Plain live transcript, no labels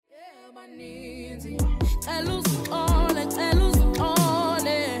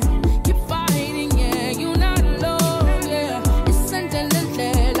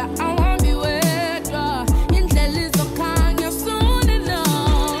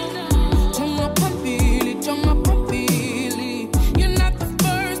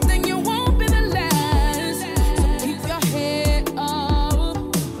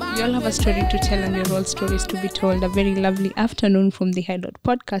Story to tell and your all stories to be told. A very lovely afternoon from the Hideout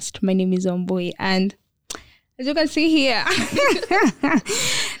Podcast. My name is Omboy, and as you can see here,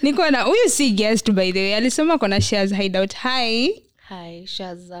 niko na huyu si guest by the way. Alisema kona shares Hideout. Hi,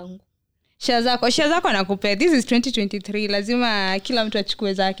 shares zangu. Shares zako nakupea. This is 2023. Lazima kila mtu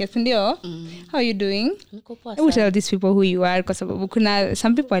achukue zake, si ndio? How are you doing? Niko poa. I will tell these people who you are, kwa sababu kuna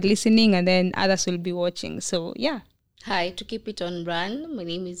some people are listening and then others will be watching. So, yeah. Hi, to keep it on brand, my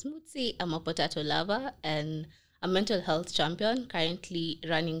name is Mutsi. I'm a potato lover and a mental health champion, currently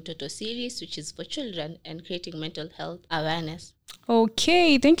running Toto series, which is for children and creating mental health awareness.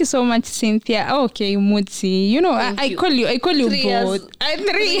 Okay, thank you so much, Cynthia. Okay, Mutsi. You know, I call you both.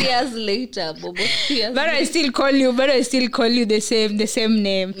 3 years later, Bobo. But I still call you the same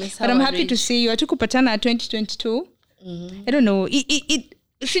name. But I'm happy to see you. Hatukupatana 2022. I don't know.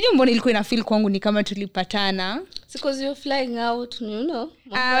 Sijui mbona ilikuwa ina feel kwangu ni kama tulipatana. Because you're flying out, you know.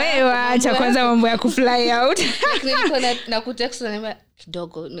 Wewe acha kwanza mambo ya kufly out. Nilikuwa na kutext na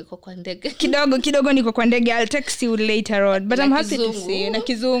kidogo niko kwa ndege. Kidogo niko kwa ndege. I'll text you later on. But I'm happy to see you. Na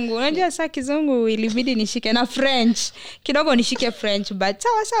kizungu. Unajua saa kizungu ilibidi nishike na French. Kidogo nishike French but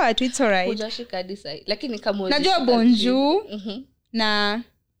sawa tu, it's alright. Hujashika disai. Lakini kama unajua bonjour na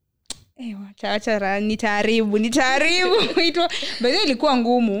acha nitaharibu but ilikuwa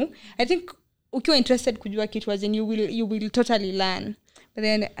ngumu. I think ukiwa interested kujua kitu as in you will totally learn, but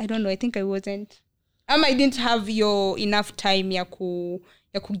then I don't know, I think I wasn't I didn't have your enough time ya ku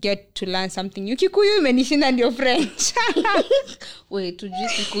get to learn something. Kikuyu imenishinda ndio French. Wait, tujui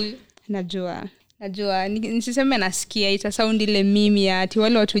Kikuyu? Najua nisiseme nasikia ita sound ile mimi ati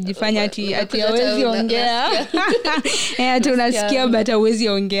wale watu jifanya ati hawezi ongea. Ati unasikia but hawezi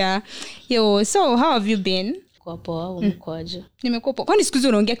ongea. Yo, so how have you been? Kwa poa, umkoaje? Nimekuwa poa. Kwani siku hizi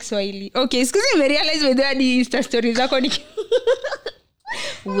unaongea Kiswahili? Okay, siku hizi nimerealize with the Insta stories zako ni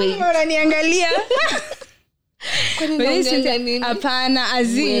wait. Unaniangalia? Kwani unaongea nini? Hapana,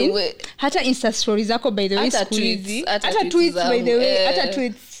 azin. Hata Insta stories zako by the way siku hizi. Hata tweets by the way, hata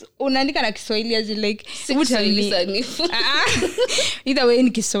tweets unaandika na Kiswahili as like Kiswahili sanifu. Either way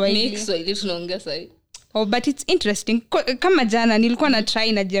ni Kiswahili. Ni Kiswahili tunaongea sasa. Oh, but it's interesting. Kama jana nilikuwa na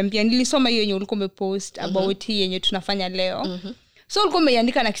try na Jambia, nilisoma hiyo yenye ulikuwa umepost about hii yenye tunafanya leo. So ulikuwa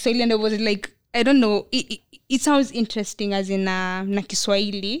umeandika na Kiswahili and I was like, I don't know, it sounds interesting as in na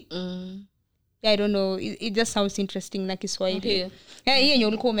Kiswahili. I don't know, it just sounds interesting na Kiswahili. Okay. Hii yenye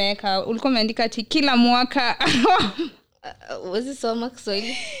ulikuwa umeandika ati kila mwaka wezi soma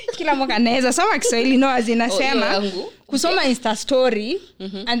Kiswahili? Kila mwaka naweza soma Kiswahili, no, as inasema kusoma Insta story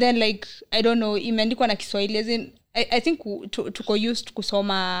and then like I don't know, imeandikwa na Kiswahili as in I think tuko used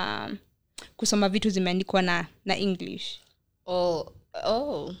kusoma vitu zimeandikwa na English.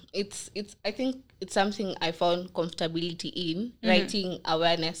 It's I think it's something I found comfortability in writing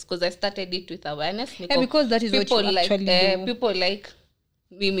awareness, because I started it with awareness. Because that is what you actually do. People like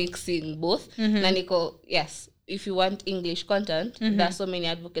me mixing both. Na niko, yes, if you want English content, there are so many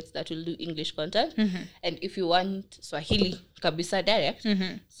advocates that will do English content. And if you want Swahili kabisa direct,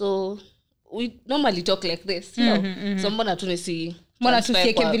 so we normally talk like this, you know. So mbona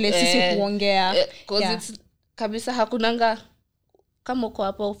tusieke vile sisi kuongea, because it's kabisa hakunanga kama uko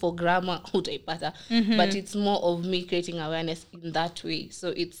hapo for grammar utaipata, but it's more of me creating awareness in that way. So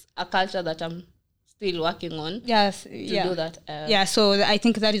it's a culture that I'm still working on. Yes, to do that. So I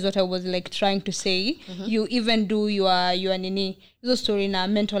think that is what I was like trying to say. You even do your nini hizo story na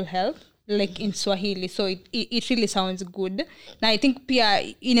mental health like in Swahili, so it really sounds good. Na I think pia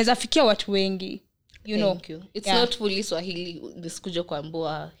inaweza fikia watu wengi, you know. Thank you. It's not fully Swahili, nisikuja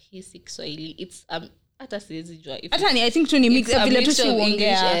kuambua hii si Kiswahili. It's hata siwezi jua if hata ni I think tu ni mix vile tu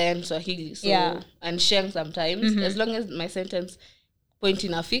siongea and Swahili, so and sharing sometimes as long as my sentence point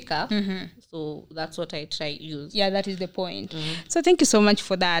inafika. So that's what I try use. Yeah, that is the point. So thank you so much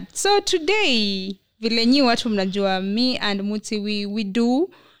for that. So today vile nyi watu mnajua, me and Mutsi we do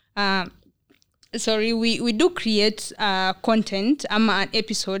we do create content an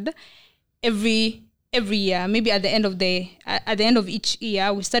episode every year, maybe at the end of each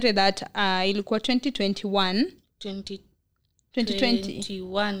year. We started that ilikuwa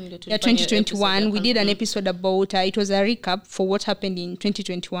 2021 we did an episode about it was a recap for what happened in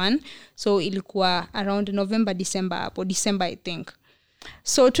 2021. So ilikuwa around November December I think.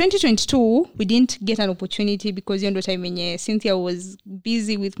 So 2022, we didn't get an opportunity because you know time when Cynthia was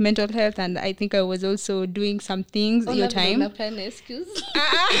busy with mental health, and I think I was also doing some things your time. Excuse.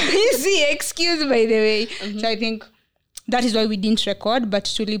 You see, excuse by the way. So I think that is why we didn't record, but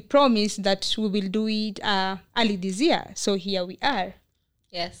truly promise that we will do it early this year. So here we are.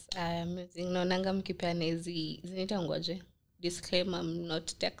 Yes, I'm using naonanga mkipeana hizi zinaitangwaje? Disclaimer, I'm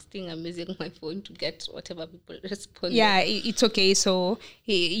not texting, I'm using my phone to get whatever people respond. Yeah, it's okay. So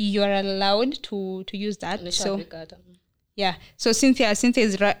you are allowed to use that. So yeah, so Cynthia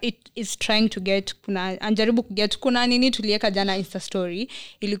is trying to get anjaribu kuget kuna nini tulieka jana Insta story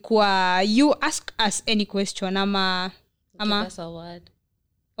ilikuwa you ask us any question ama give us a word.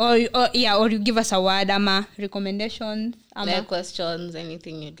 Or you give us a word ama recommendations like questions,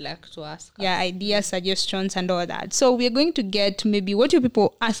 anything you'd like to ask. Yeah, ideas, suggestions and all that. So we're going to get maybe what you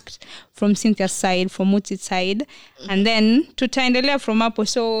people asked from Cynthia's side, from Mutsi's side, and then tutaendelea from hapo.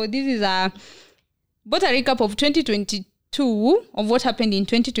 So this is both a recap of 2022 of what happened in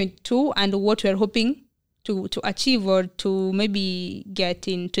 2022 and what we're hoping to achieve or to maybe get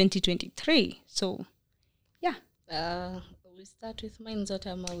in 2023. So yeah. We start with mine zote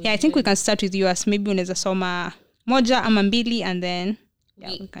ama I think we can start with yours. Maybe unaweza soma moja ama mbili and then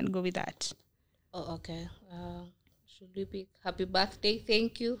we can go with that. Oh, okay. Should we pick happy birthday?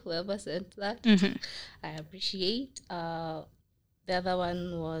 Thank you, whoever sent that. I appreciate. The other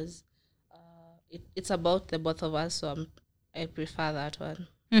one was it's about the both of us, so I prefer that one.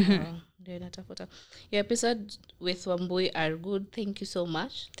 Your episode with Wambui are good. Thank you so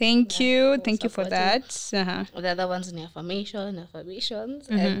much. Thank you for that. The other ones in affirmations,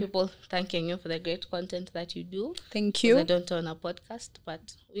 and people thanking you for the great content that you do. Thank you. I don't own a podcast, but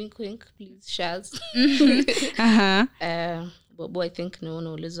wink wink, please shares. Bobo, I think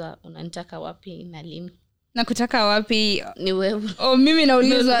unauliza unanitaka wapi na lini? Nakutaka wapi? Ni wewe. Oh, mimi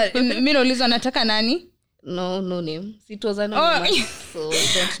naulizwa nataka nani? No name. It was anonymous, so we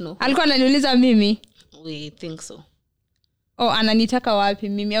don't know. Alikuwa ananiuliza mimi? We think so. Ananitaka wapi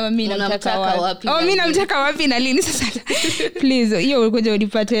mimi ama mimi namtaka wapi? Mimi namtaka wapi na lini sasa? Please, hiyo ulikuja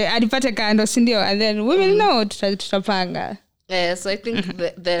adipate kando, si ndio? And then we will know tutapanga. So I think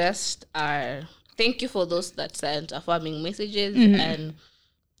the rest are thank you for those that sent affirming messages and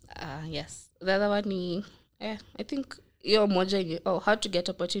yes. The other one I think you're moja how to get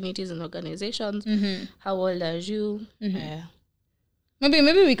opportunities in organizations. How old are you? Maybe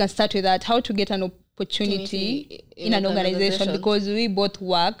we can start with that. How to get an opportunity in an organization, because we both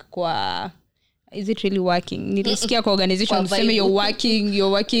work kwa is it really working? Nilisikia kwa organization useme you're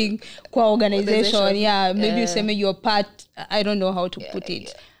working kwa organization. Yeah, maybe useme you're part. I don't know how to put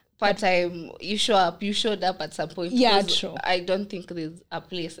it. Part time, you showed up at some point. Yeah, true. I don't think there's a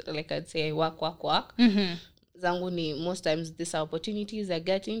place like I'd say work. Zangu ni most times these are opportunities I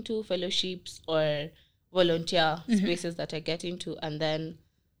get into, fellowships or volunteer spaces that I get into, and then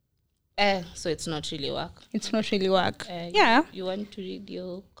so it's not really work. Yeah. You want to read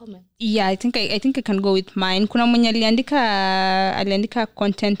your comment? Yeah, I think I can go with mine. Kuna mwenye aliandika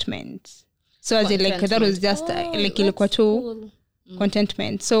contentment. So as like that was just like ilikuwa tu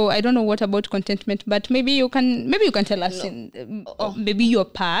contentment. So I don't know what about contentment, but maybe you can tell us maybe your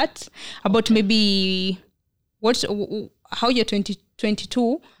part about maybe how your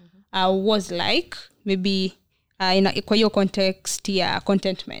 2022 was like, maybe in your context,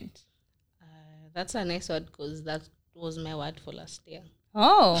 contentment. That's a nice word because that was my word for last year.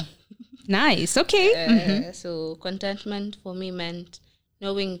 Oh, nice. Okay. So contentment for me meant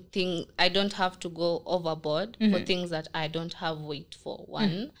knowing things. I don't have to go overboard for things that I don't have weight for.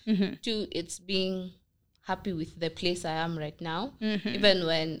 One. Two, it's being happy with the place I am right now. Even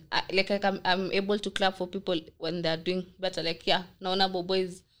when I'm able to clap for people when they're doing better. Like, yeah, naona Bobo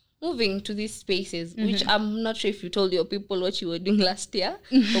is moving to these spaces, which I'm not sure if you told your people what you were doing last year.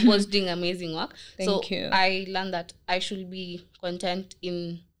 Bobo's doing amazing work. Thank you. I learned that I should be content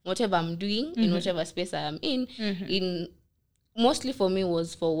in whatever I'm doing, in whatever space I am in mostly for me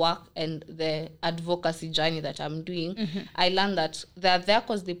was for work and the advocacy journey that I'm doing. I learned that they're there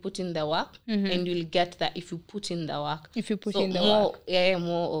because they put in the work, and you'll get that if you put in the work.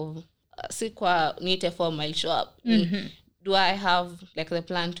 More of sikwa nite form I'll show up. Do I have like the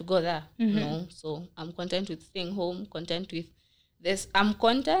plan to go there? No. So I'm content with staying home, content with this. I'm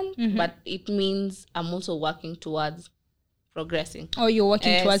content, but it means I'm also working towards progressing. Oh, you're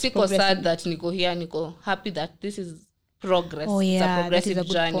working towards progressing. Siko sad that niko here, niko happy that this is progress. Oh yeah, that is a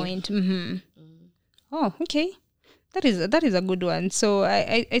good journey. Point. Oh, okay. That is a good one. So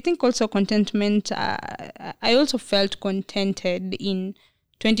I think also contentment. I also felt contented in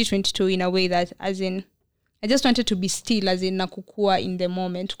 2022 in a way that, as in, I just wanted to be still as in na kukua in the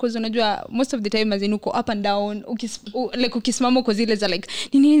moment because unajua most of the time as in uko up and down like ukisimama uko zile za like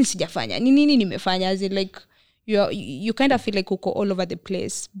nini sijafanya nini nimefanya as in like you kind of feel like uko all over the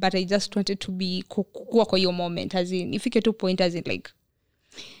place, but I just wanted to be kukua kwa your moment as in ifike tu point as in like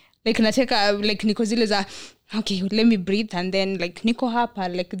nataka like niko zile za okay, let me breathe and then like niko hapa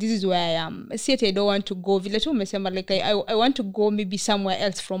like this is where I am. See, I don't want to go vile tu umesema like I want to go maybe somewhere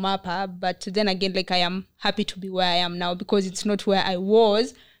else from hapa, but then again like I am happy to be where I am now because it's not where I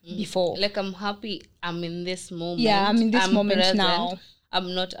was before. Like I'm happy I'm in this moment. Yeah, I'm in this moment present. now.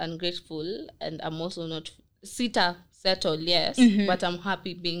 I'm not ungrateful and I'm also not settled, yes, but I'm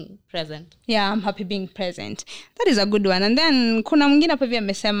happy being present. Yeah, I'm happy being present. That is a good one. And then kuna mwingine hapa pia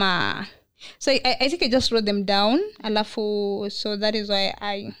amesema, so I think I just wrote them down alafu so that is why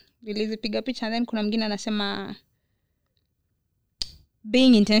I release piga picha. And then kuna mwingine anasema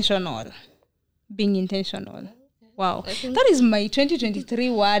being intentional. Wow, that is my 2023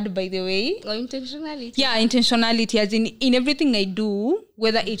 word, by the way. Or intentionality. Yeah, intentionality as in everything I do,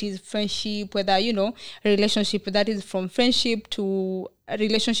 whether it is friendship, whether, you know, a relationship, that is from friendship to a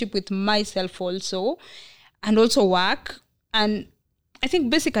relationship with myself also, and also work. And I think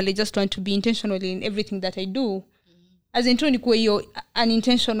basically just want to be intentional in everything that I do. As in,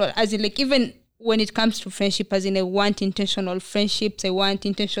 unintentional, as in like even when it comes to friendship, as in I want intentional friendships, I want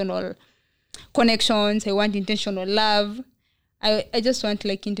intentional connections, I want intentional love. I just want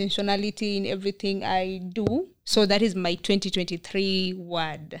like intentionality in everything I do. So that is my 2023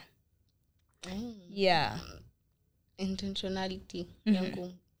 word. Yeah. Intentionality.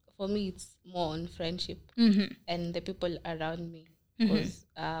 For me, it's more on friendship and the people around me. Because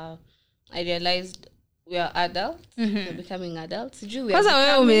I realized we are adults. We're becoming adults.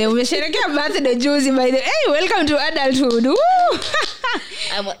 Sasa wewe umesherehekea birthday juzi by the way. Hey, welcome to adulthood.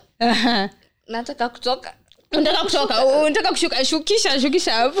 Nataka kutoka. Unataka kushuka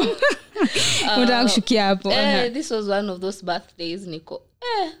shukisha hapo. Unataka kushukia hapo. This was one of those birthdays niko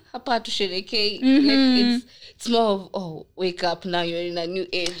hapa tusherekei. Like it's more of wake up now, you're in a new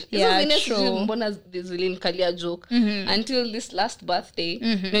age. Yeah, true. Mbona zilinikalia joke until this last birthday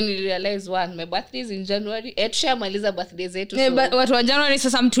when you realize my birthday is in January. Tushamaliza birthday zetu. Watu wa January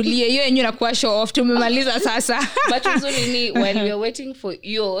sasa mtulie. Hiyo yenyewe inakuwa show off, tumemaliza sasa. But usually ni while we are waiting for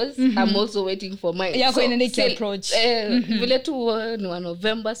yours, I'm also waiting for mine. Yeah, so so approach. Vile tu ni wa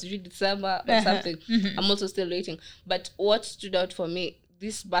November, December or something. I'm also still waiting. But what stood out for me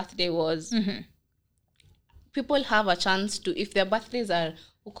this birthday was people have a chance to, if their birthdays are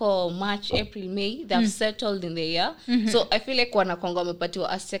March, April, May, they've settled in the year. So I feel like wanakonga wamepatiwa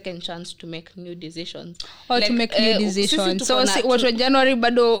a second chance to make new decisions. Or like, to make new decisions. So what was January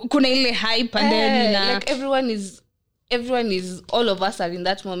bado kuna ile hype and then like everyone is all of us are in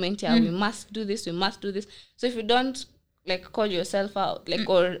that moment. Yeah, we must do this. So if you don't like call yourself out, like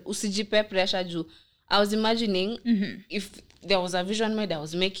or usijipe pressure juu. I was imagining if there was a vision board I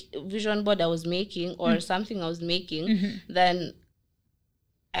was making or something I was making, then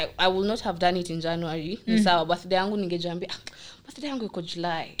I will not have done it in January. So birthday yangu ningejiambia birthday yangu iko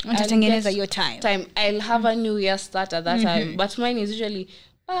July. Utatengeneza your time. I'll have a new year start at that time. But mine is usually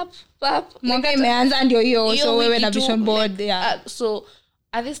pap. Mwaka imeanza ndio hiyo. So wewe na vision board. Yeah. So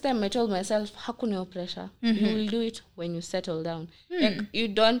at this time I told myself hakuna pressure. You will do it when you settle down. Like you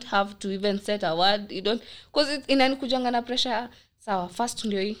don't have to even set a word. You don't, because inanikujanga na pressure. Sawa, first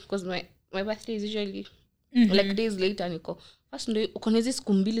ndio hii, because my birthday is usually like days later niko. First ndio uko na hizo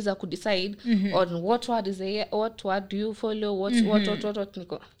siku mbili za kudecide on what word is the what word do you follow, what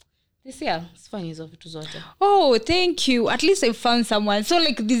niko. This year sifanye hizo vitu zote. Oh, thank you. At least I found someone. So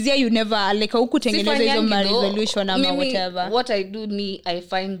like this year you never like hukutengeneza hizo resolution ama whatever. What I do ni I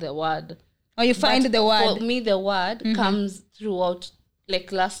find the word. Oh, you find the word. For me the word comes throughout,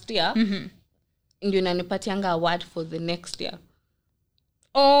 like last year. Ndio inanipatianga a word for the next year.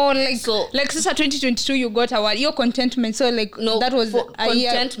 Oh, like sasa 2022 you got a word. Your contentment. So like no, that was a year.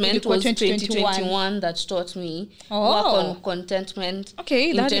 Contentment was 2021 that taught me work on contentment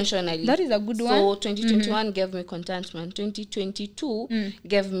intentionally. That is a good one. So 2021 gave me contentment. 2022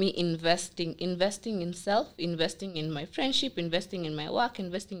 gave me investing in self, investing in my friendship, investing in my work,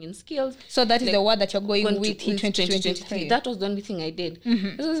 investing in skills. So that is the word that you're going with in 2023. That was the only thing I did.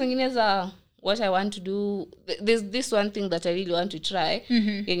 This was zingine what I want to do. There's this one thing that I really want to try.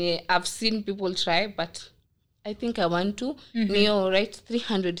 I've seen people try, but I think I want to write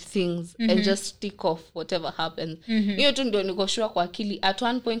 300 things and just tick off whatever happens. Tu ndio niko sure kwa akili at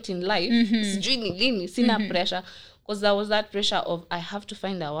one point in life, sijui ni lini, sina pressure. because there was that pressure of I have to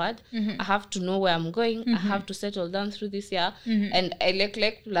find a word, I have to know where I'm going, I have to settle down through this year, and I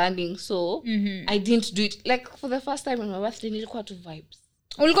like planning, so I didn't do it. Like for the first time on my birthday, nilikuwa two vibes.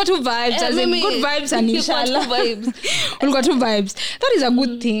 Ulikuwa two vibes, as in good vibes and inshallah. Ulikuwa two vibes. That is a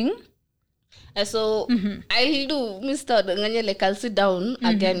good thing. So I'll do Mr. Nganye, like I'll sit down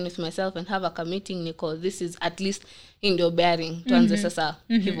again with myself and have a meeting, Nico. This is at least in your bearing tuanze sasa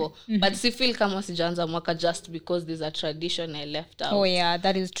hivyo. But si feel kama sijaanza mwaka just because there's a tradition I left out. Oh yeah,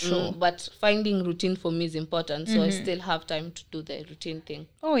 that is true. But finding routine for me is important, so I still have time to do the routine thing.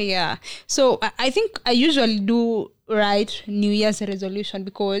 Oh yeah. So I think I usually do write New Year's resolution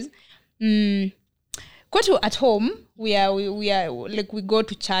because at home we are like we go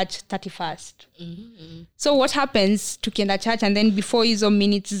to church 31st. So what happens tukienda church and then before hizo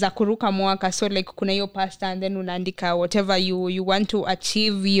minutes za kuruka mwaka, so like kuna hiyo pastor and then unaandika whatever you want to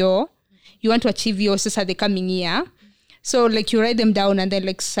achieve your sasa the coming year. So like you write them down and then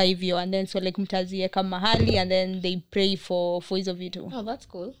like save you and then so like mtazieka mahali and then they pray for hizo vitu. Oh, that's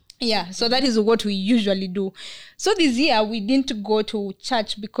cool. Yeah, so that is what we usually do. So this year we didn't go to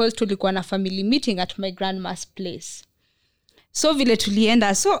church because tulikuwa na family meeting at my grandma's place. So vile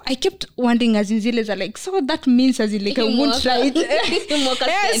tulienda, so I kept wondering as in zile za like, so that means as in like I won't write.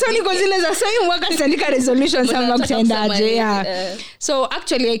 So niko zile za so hii mwaka sandika resolution sama kutendaje. Yeah. So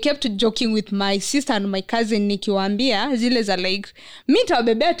actually I kept joking with my sister and my cousin nikiwaambia zile za like me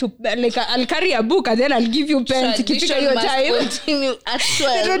tawabebea to like I'll carry a book and then I'll give you pen tikifika hiyo time. Continue at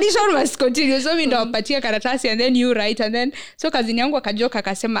 12. Tradition must continue. So mimi ndawapatia karatasi and then you write and then so cousin yangu akajoka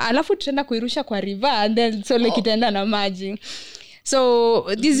akasema alafu tutaenda kuirusha kwa river and then so like itaenda na maji. So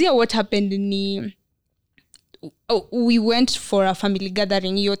this year what happened we went for a family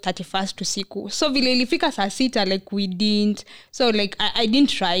gathering hiyo 31st usiku. So vile ilifika saa 6 like we didn't, so like I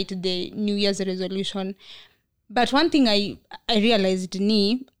didn't write the New Year's resolution. But one thing I realized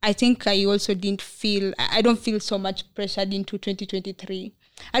I think I also I don't feel so much pressured into 2023.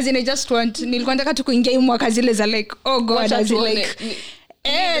 As in I just nilikuwa nataka tu kuingia mwaka zile za like oh god, as in like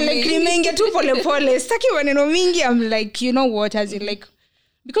like nimeingia tu pole sitaki maneno mingi. I'm like, you know what, as in like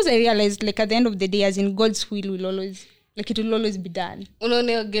because I realized like at the end of the day as in God's will always like it will always be done.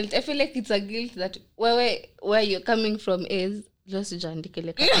 Unaona guilt. I feel like it's a guilt that where you're coming from is just ujaandike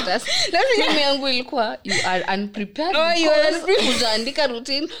like karatasi. Mimi yangu ilikuwa you are unprepared because ujaandika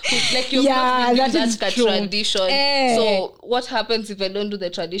routine like you've not been that tradition. So what happens if I don't do the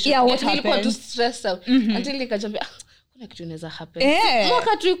tradition? Yeah, what happens? Nilikuwa too stressed out until nikajambia kuna kitu inaweza happen.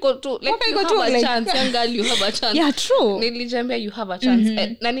 Mwaka tu iko tu like you have a chance. Young girl, you have a chance. Yeah, true. Nilijambia you have a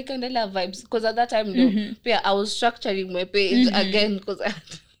chance. Na nikaendelea vibes because at that time pia I was structuring my page again because I had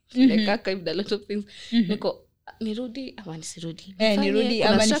like archived a lot of things. Niko nirudi ama nisirudi. Nirudi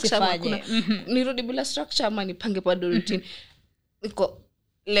ama nisifanye. Nirudi bila structure ama nipange pa routine. Niko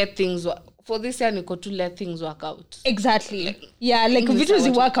let things work. For this year niko to let things work out. Exactly. Like, yeah, like vitu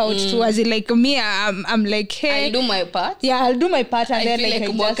zi work out too. As in like me I'm like hey, I'll do my part. Yeah, I'll do my part and I then feel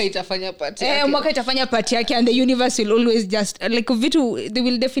like mwaka itafanya part yake. Mwaka itafanya part yake and the universe will always just like vitu they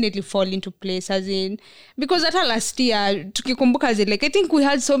will definitely fall into place as in because at last year tukikumbuka as in like I think we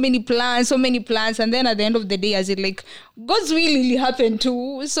had so many plans and then at the end of the day as in like God's will really happened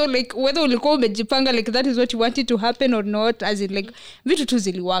too. So like whether ulikuwa umejipanga like that is what you wanted to happen or not as in like vitu tu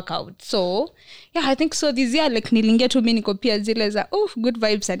zili work out. So yeah, I think so this year like nilingia tu mimi niko pia zile za good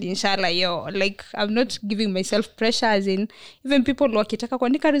vibes and inshallah like I'm not giving myself pressure as in even people wakitaka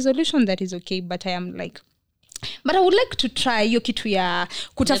kuandika resolution that is okay, but I am like but I would like to try hiyo kitu ya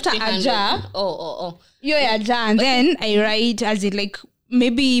kutafuta aja hiyo ya aja and then I write as in like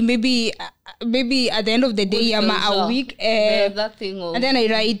maybe at the end of the day ama a week that thing and then I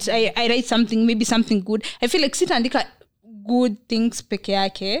write something, maybe something good. I feel like sitaandika good things peke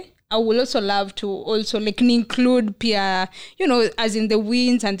yake. I will also love to also like include pia, you know, as in the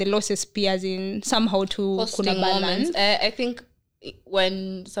wins and the losses pia as in somehow to kuna balance. I think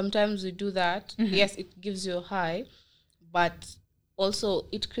when sometimes we do that, yes, it gives you a high, but also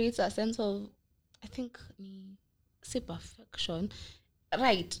it creates a sense of, I think, say perfection.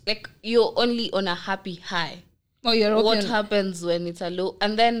 Right, like you're only on a happy high. Oh, you're what happens when it's a low?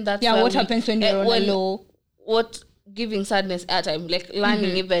 And then that's what happens when you're on a low? What giving sadness airtime, like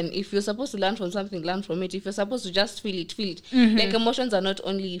learning, even if you're supposed to learn from something, learn from it. If you're supposed to just feel it. Like emotions are not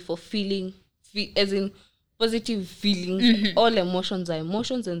only for feeling, as in positive feelings. All emotions are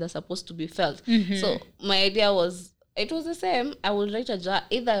emotions and they're supposed to be felt. So my idea was, it was the same. I would write a jar,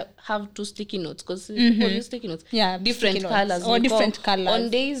 either have 2 sticky notes, because people use sticky notes. Yeah, different colors. Or different colors. On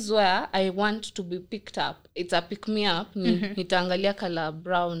days where I want to be picked up, it's a pick me up, nitaangalia color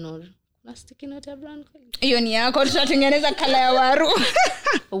brown or na sticky note ya brown kweli? Hiyo ni yako, tutatengeneza kala ya waru.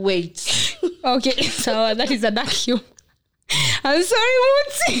 Wait. Okay, so that is a dark hue. I'm sorry,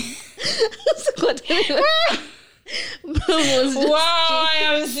 Mutsi. Wow,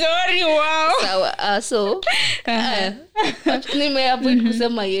 I'm sorry, wow. So nimeavoid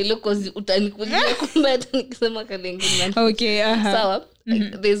kusema yellow cause utanikujia kumbe hata nikisema kale ingine. Okay, Sawa.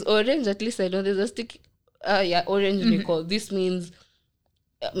 There's orange, at least I know there's a stick orange Nicole. This means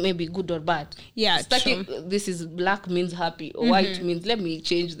maybe good or bad. Yeah, true. This is black means happy, or white means let me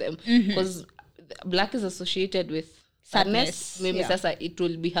change them because black is associated with sadness. Maybe sasa it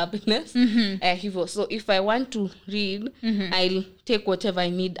will be happiness. So if I want to read, I'll take whatever I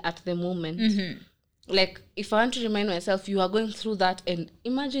need at the moment. Like if I want to remind myself you are going through that, and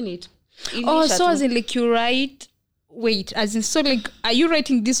imagine it. So as in like you write, wait, as in so like are you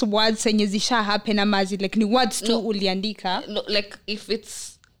writing these words and zisha happen ama as in like ni words tu uliandika? No, like if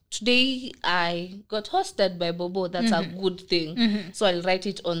it's today I got hosted by Bobo, that's a good thing. So I'll write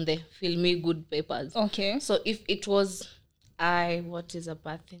it on the filmy good papers. Okay. So if it was what is a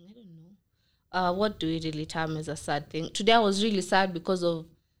bad thing? I don't know. What do we really term as a sad thing? Today I was really sad because of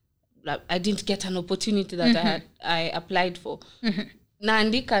I didn't get an opportunity that I applied for.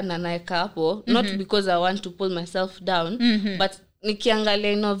 Naandika na naeka hapo, not because I want to pull myself down, but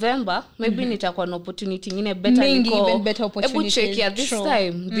nikiangalia in November, maybe nitakuwa na opportunity nyingine better, even better opportunities. Check here this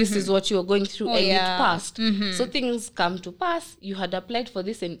time. This is what you are going through, and it passed. So things come to pass. You had applied for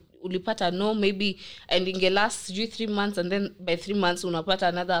this and ulipata no, maybe, and in the last 3 months, and then by 3 months unapata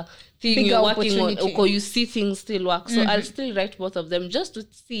another thing bigger you're working on, or you see things still work. So I'll still write both of them just to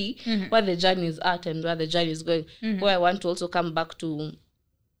see where the journey is at and where the journey is going. Where I want to also come back to,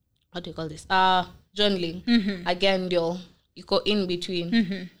 what do you call this? Journaling. Again, you go in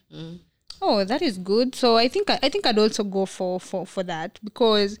between. Oh, that is good. So I think I'd also go for that,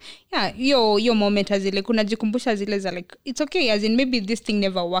 because your moment as like unajikumbusha zile za like it's okay, as in maybe this thing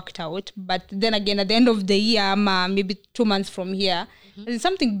never worked out, but then again at the end of the year, maybe 2 months from here,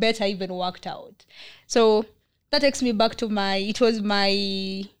 something better even worked out. So that takes me back to it was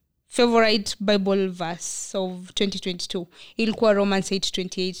my favorite Bible verse of 2022. Ilikuwa Romans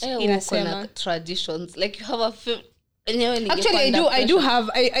 8:28. Inasema traditions, like you have a actually I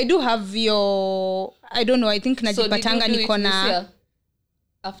do have your, I don't know, I think najipatanga niko na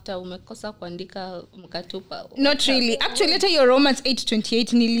after umekosa kuandika mkatupa. Not really. Actually later your Romans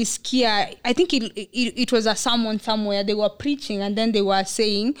 8:28 nilisikia, I think it was a sermon somewhere they were preaching, and then they were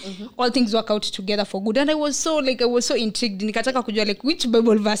saying all things work out together for good, and I was so intrigued, nikataka kujua like which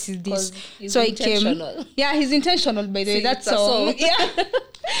Bible verse is this. So I came, he's intentional by the way. That's song.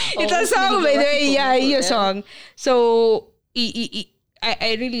 It's a song by the way. Your song. So I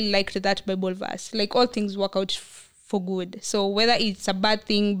really liked that Bible verse, like all things work out for good. So whether it's a bad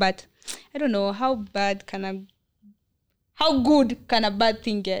thing, but I don't know, how good can a bad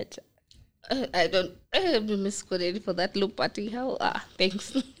thing get? I don't misquoted for that loop party. How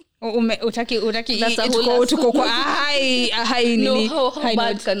thanks. Utaki tuko kwa high nini? How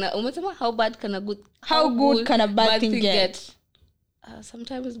bad can a bad thing get?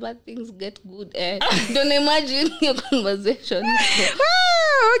 Sometimes bad things get good. Don't imagine your conversation.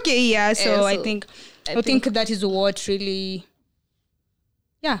 Okay, yeah. So I think that is what really.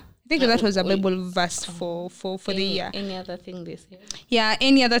 Yeah, I think that was a Bible verse for the year. Any other thing they said? Yeah,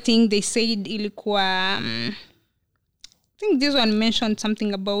 any other thing they said ilikuwa. I think this one mentioned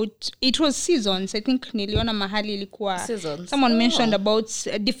something about, it was seasons. I think niliona mahali ilikuwa seasons. Someone mentioned about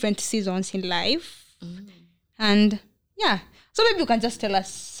different seasons in life, and yeah. So maybe you can just tell us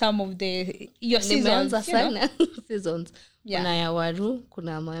some of your seasons. Seasons. Kuna ya waru,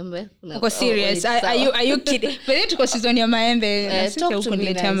 kuna maembe, kuna. Uko serious? Are you kidding? But tuko season ya maembe. Nasika uko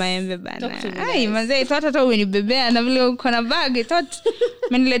niletea maembe bana. Ai manze, thought hata umenibebea na vile uko na bag. Thought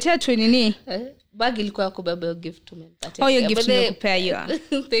umeniletea tu nini? Bag ilikuwa ya kubeba gift to me. Your gift nimekupea you.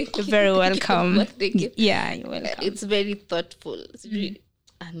 Thank you. You're very welcome. Thank you. Yeah, you're welcome. It's very thoughtful. It's really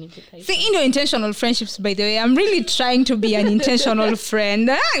see, in your intentional friendships, by the way, I'm really trying to be an intentional friend.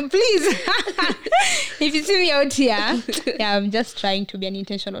 Please, if you see me out here, I'm just trying to be an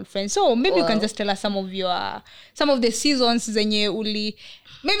intentional friend. So maybe you can just tell us some of the seasons zenye uli,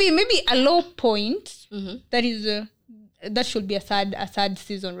 maybe a low point that should be a third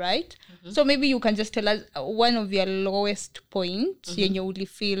season, right? So maybe you can just tell us one of your lowest points yenye uli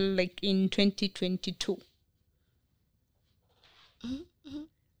feel like in 2022.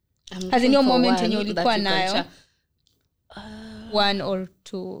 As in your moment yenye ulikuwa nayo. 1 or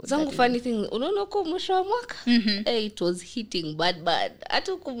 2 zangu funny thing unaona kwa mwisho wa mwaka it was hitting bad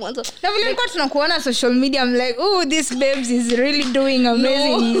hata kumwanzo na vile nilikuwa tunakuona social media I'm like oh this babes is really doing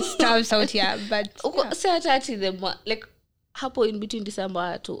amazing stuff out here but like hapo in between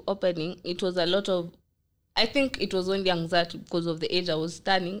December to opening it was a lot of I think it was only anxiety because of the age I was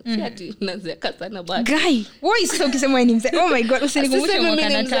turning. Ati nazeka sana but guy why is so kisema ni mzee oh my god usinikumbushe mwaka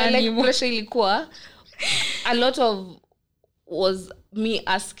na tani like pressure ilikuwa a lot of was me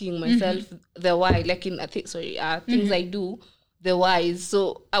asking myself the why like in things I do the why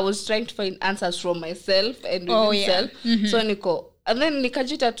so I was trying to find answers from myself and myself so niko and then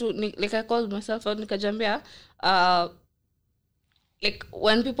nikajita tu like I called myself out nikajambia like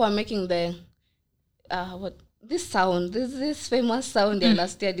when people are making the what this sound this famous sound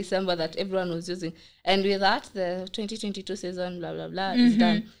last year December that everyone was using and with that the 2022 season blah blah blah is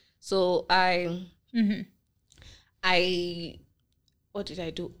done so I what did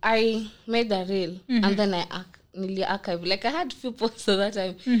I do? I made a reel and then I archive like I had few posts at that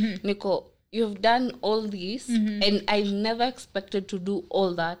time Nico you've done all this and I never expected to do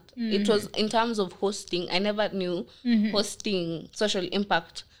all that it was in terms of hosting I never knew hosting social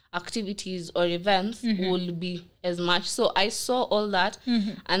impact activities or events will be as much so I saw all that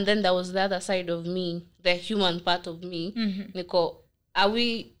and then there was the other side of me the human part of me Nico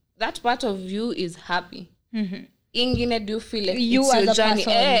that part of you is happy ingine do you feel like you it's as your a journey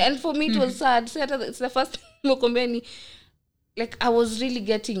person. and for me it was sad so it's the first time like I was really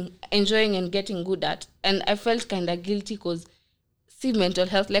enjoying and getting good at and I felt kind of guilty because see mental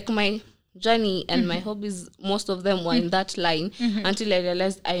health like my journey and my hobbies most of them were in that line until I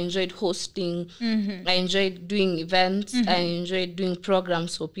realized I enjoyed hosting I enjoyed doing events I enjoyed doing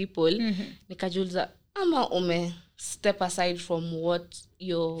programs for people nikajuliza ama ume step aside from what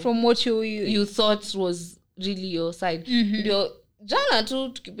you thought was really your side ndio jana tu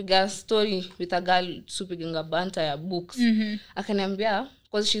tukipiga story with a girl tupiginga banta ya books akaniambia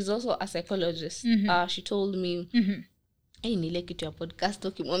because she's also a psychologist she told me nile kitu ya podcast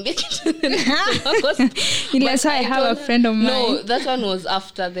ukimwambia kitu yes I have a friend of mine no that one was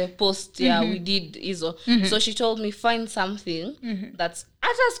after the post we did hizo so she told me find something that's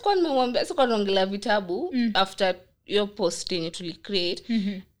hata sikuwa nimemwambia sikuwa naongelea vitabu after your posting it will create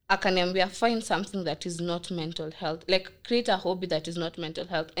akaniambia find something that is not mental health like create a hobby that is not mental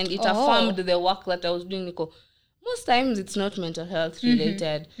health and it affirmed the work that I was doing Nico most times it's not mental health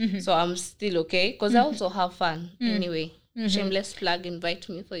related so I'm still okay because I also have fun anyway shameless plug invite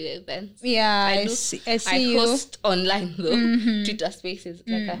me for your events I see I host online though Twitter spaces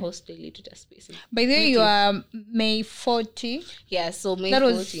like I host daily Twitter spaces by the way you are May 40 so May that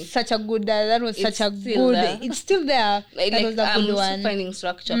 40 was such a good it's still there like, that was a good one finding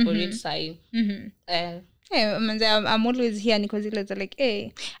structure for it side I'm always here because it's like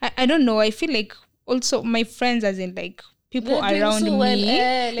hey I don't know I feel like also my friends as in like people around me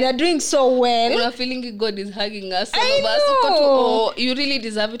they're doing so well we're feeling God is hugging us you really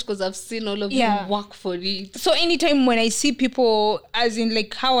deserve it because I've seen all of you work for it so anytime when I see people as in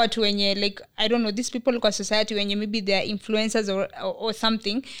like how watu wenye like I don't know these people kwa society wenye maybe they're influencers or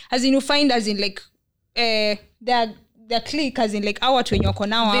something as in you find as in like the click as in like our watu wenye wako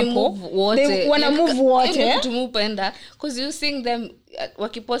nao hapo they wanna move wote tumupenda because you seeing them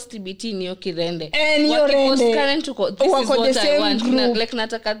wakipost TBT niyo kirende wakipost current this is what I want like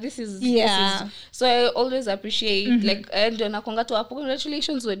nataka this is so I always appreciate like and nakonga tu hapo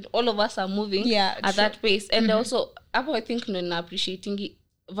congratulations when all of us are moving at that pace and also hapo I think no appreciating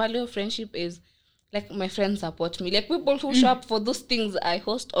value of friendship is like my friends support me like people who show up for those things I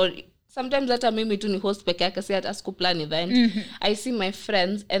host or sometimes hata mimi tu ni host peke yake si hata siku plan event I see my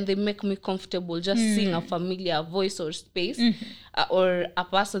friends and they make me comfortable just seeing a familiar voice or space or a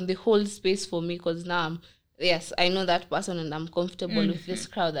person they hold space for me because now I know that person and I'm comfortable with this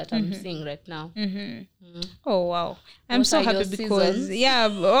crowd that I'm seeing right now oh wow I'm so happy because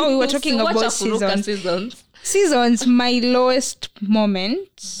we were talking about seasons my lowest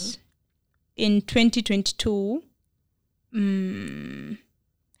moment in 2022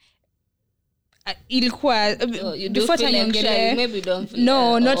 ilikuwa before time maybe don't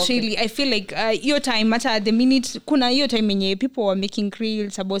feel not really I feel like your time at the minute kuna hiyo time yenye people were making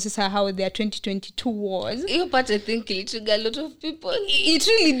reels about how their 2022 was you part I think it triggered a lot of people it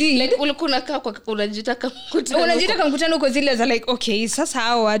really did like ulikuwa kaa kwa unajitaka mkutano uko zile za like okay sasa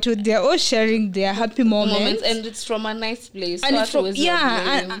hao watu they are all sharing their happy moments and it's from a nice place and so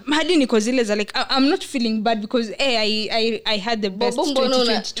hadi niko zile za like I'm not feeling bad because I had the best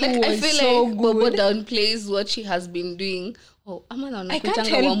 2022 like, I feel so like good Bobo downplays what she has been doing ama naona I can't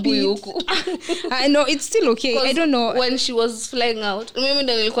kuchanga help Wambui it. huku. I know it's still okay. I don't know. When she was flying out, mimi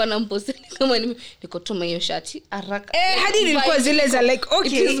ndo nilikuwa nampost kama niko tuma hiyo shati haraka. Hadi nilikuwa zile za like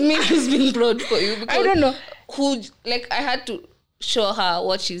okay. It is me who's been proud for you because I don't know who, like I had to show her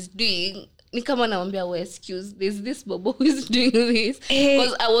what she's doing. Ni kama namwambia excuse, there's this Bobo who is doing this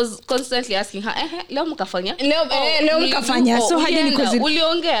because I was constantly asking her leo mkafanya leo mkafanya so hadi niko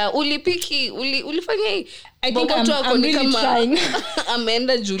uliongea ulipiki ulifanya hii. I think I'm really trying.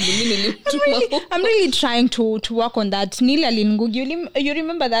 Ameenda juu mimi nilimtuma. I'm really trying to work on that. Nili alingugi. You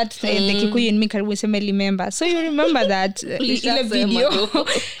remember that the Kikuyu in me karibu sema remember. So you remember that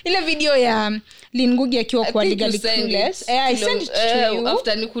ile video ya Lingugi akiwa kwa Legally Clueless. I sent it to you.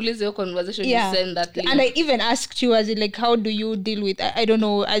 After nikuulize your conversation you send that link. And I even asked you as in like how do you deal with I don't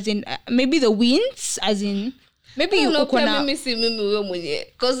know as in maybe the wins as in maybe you mimi si mimi wewe mwenyewe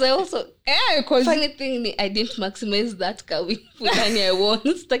because I also because funny thing I didn't maximize that kawi fulani I won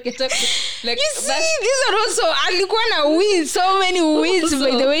like you see, these are also alikuwa na wins so many wins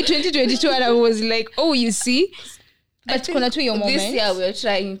by the way 2022 and I was like oh you see but kuna tu your moment this year we're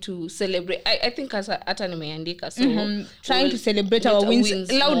trying to celebrate I think hata nimeandika so trying to celebrate our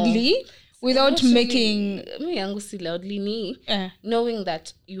wins loudly more. Without making me yangu si loudly ni knowing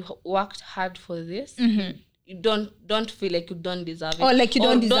that you worked hard for this you don't feel like you don't deserve it or like you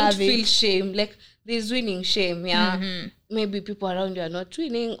don't deserve don't feel shame like there's winning shame maybe people around you are not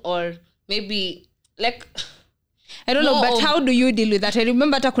winning or maybe like I don't know but how do you deal with that? I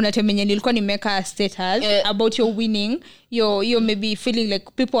remember hata kuna time yenye nilikuwa nimeka status about your winning you're maybe feeling like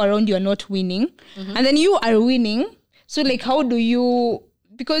people around you are not winning and then you are winning so like how do you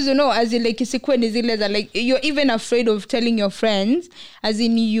because you know as in like isikwe ni zile za like you're even afraid of telling your friends as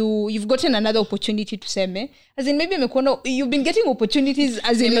in you've gotten another opportunity to seme as in maybe umekuona you've been getting opportunities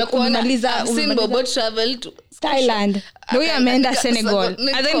as in like umemaliza Bobo travel to Thailand ndio ameenda Senegal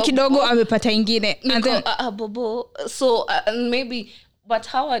and then kidogo amepata ingine and then Bobo so maybe but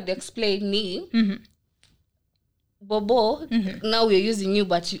how I'd explain ni Bobo now we're using you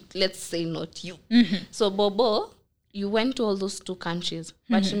but let's say not you so Bobo you went to all those 2 countries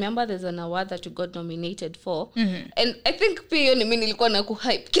but remember there's an award that you got nominated for and I think pia ni mimi nilikuwa na ku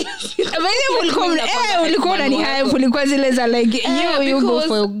hype ulikuwa unani hype ulikuwa zile za like you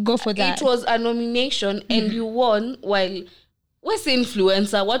go for that it was a nomination and you won while what's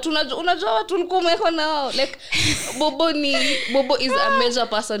influencer watu unajua watu ulikuwa umeko nao like Bobo is a major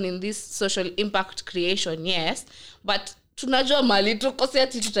person in this social impact creation yes but tunajua mali tukosea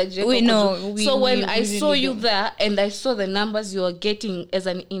tutajireka so when I saw you there and I saw the numbers you are getting as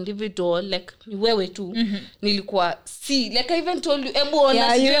an individual like ni wewe tu nilikuwa like I even told you ebu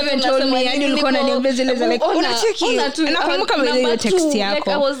ona you even told me yani ulikuwa unaniambia zile za like unacheki nakumbuka ile text yako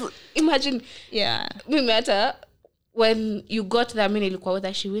like I was imagine mimi hata when you got there mimi nilikuwa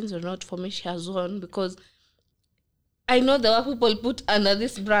whether she wins or not for me she has won because I know there were people put under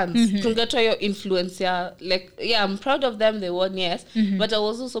this brand tungetoa your influence like I'm proud of them they won yes but I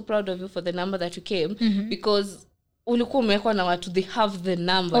was also proud of you for the number that you came because ulikuwa umekuwa na watu they have the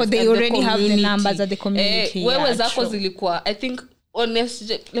numbers they already have the numbers at the community wewe zako zilikuwa I think honest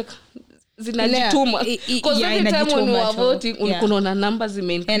like zinajituma because every time when you were voting ulikuwa unaona numbers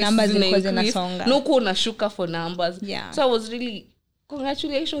zimeincrease nuko unashuka for numbers so I was really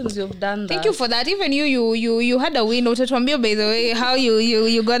congratulations you've done that thank you for that even you had a win utatuambia by the way how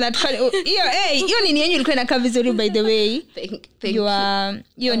you got that hiyo nini yenyu ilikuwa inakaa vizuri by the way thank you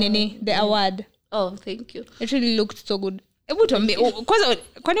hiyo nini the award thank you it really looked so good hebu tuambie kwanza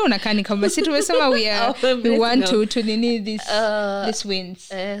kwani unakani kama si tumesema we want to nini this wins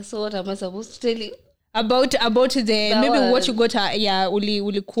so what am I supposed to tell you about the maybe what you got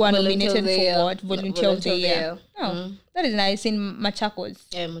ulikuwa nominated for what volunteer of the year that is nice in Machakos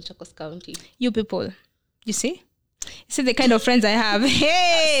Machakos County you people you see the kind of friends I have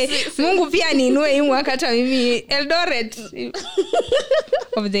hey Mungu pia niinue hii mwaka hata mimi Eldoret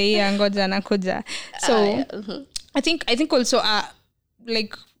of the year ngoja nakuja so I think also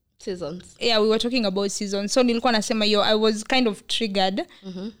like seasons we were talking about seasons so nilikuwa nasema I was kind of triggered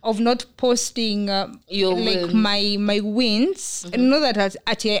of not posting like my wins not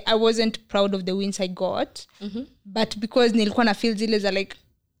that I wasn't proud of the wins I got but because nilikuwa na feel zile za like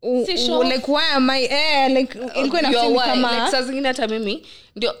like why am I like ilikuwa na feel kama like saa zingine hata mimi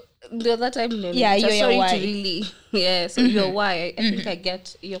ndio the other time Yeah, you're sorry why. to really so you're why. I think I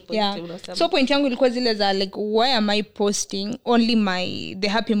get your point. Yeah. So point yangu ilikuwa zile za like, why am I posting only the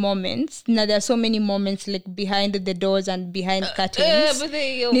happy moments? Now there are so many moments like behind the doors and behind curtains.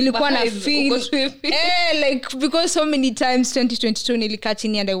 Nilikuwa na feel like, because so many times 2022 nilikaa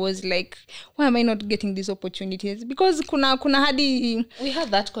chini and I was like, why am I not getting these opportunities? Because kuna hadi we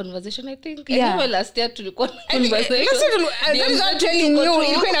had that conversation, I think. Yeah. Anyway, last year tulikuwa conversation. That is what telling you.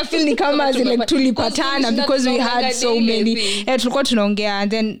 Ilikuwa na feel ni kama like tulipatana because we had so many. Tulikuwa tunaongea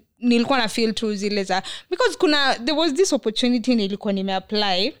and then nilikuwa na feel tu zile za because there was this opportunity nilikuwa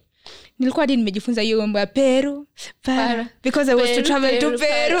nimeapply. Nilikuwa hadi nimejifunza hiyo mambo ya Peru para because I was to travel to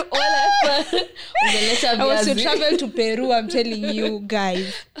Peru. I was to travel to Peru, I'm telling you guys.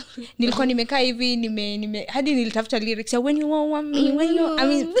 Nilikuwa nimekaa hivi hadi nilitafuta lyrics ya when you want me when you I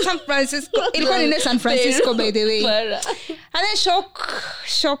mean San Francisco. Ilikuwa ni San Francisco by the way. And then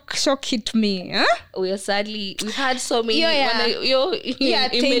shock hit me. We had so many thank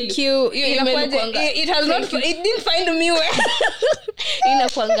you. It didn't find me where.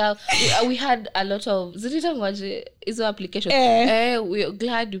 Inakwanga we had a lot of zilitangwaje hizo applications. We are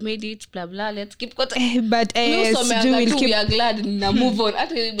glad you made it blah blah, let's keep contact. But we are glad na move on.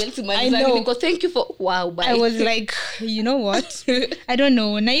 Because thank you for wow. Bye. I was like, you know what? I don't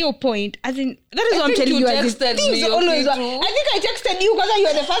know. Na your point, as in that is what I'm telling you. As things always. I think I texted you because you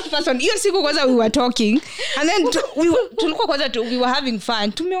were the first person. Hiyo siku kwanza we were talking, and then tulikuwa kwanza we were having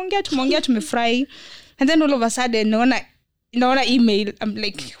fun. Tumeongea tumefurahi, and then all of a sudden naona email. I'm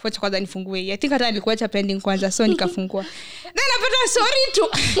like, wacha kwanza nifungue. I think hata nilikuwa pending kwanza, so nikafungua. Then napata sorry to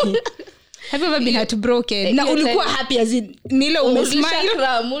have you ever been heartbroken? Na ulikuwa happy as in nile umesmile.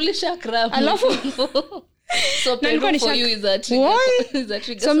 Ulishakram. Alafu so Peru for you is a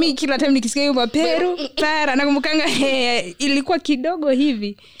trigger. So me kila time nikisikia hiyo Peru para nakumbukanga ilikuwa kidogo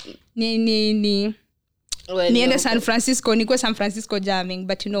hivi. Niende San Francisco, niko San Francisco jamming,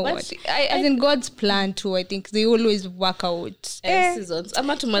 but you know what? As in God's plan too, I think they always work out. Seasons.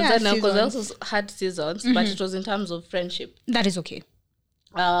 Ama tumanzana because I also had seasons, but it was in terms of friendship. That is okay.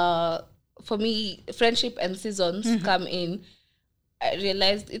 For me, friendship and seasons come in. I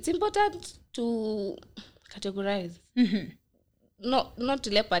realized it's important to categorize. Not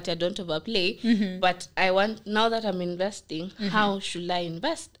to let party I don't overplay, but I want, now that I'm investing, how should I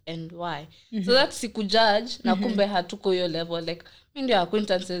invest and why? So that siku judge na kumbe hatuko yo level, like ndio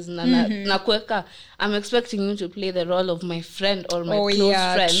acquaintances na kuweka I'm expecting you to play the role of my friend or my close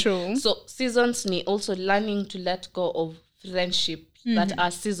friend. True. So seasons ni also learning to let go of friendship that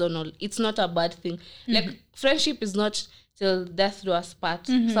are seasonal. It's not a bad thing. Like friendship is not till death do us part.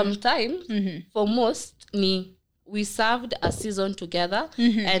 Sometimes for most we served a season together,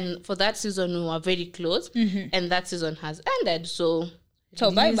 and for that season we were very close, and that season has ended. So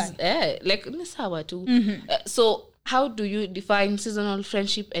bye bye. Like nisawa too. So how do you define seasonal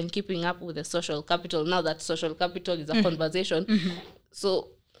friendship and keeping up with the social capital? Now that social capital is a conversation, so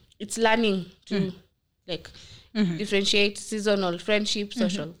it's learning to like differentiate seasonal friendship,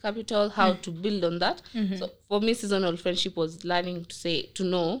 social capital, how to build on that. So for me, seasonal friendship was learning to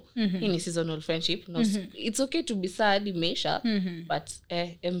know in a seasonal friendship. No, it's okay to be sad, imeisha, but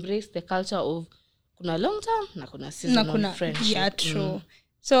embrace the culture of kuna long term na kuna seasonal friendship. Yeah, true.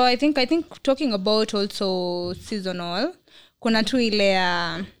 So I think talking about also seasonal, kuna tu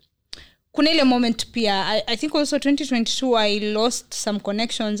ile kuna ile moment pia. I think also 2022 I lost some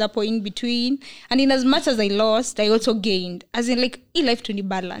connections hapo in between, and in as much as I lost I also gained, as in like life to ni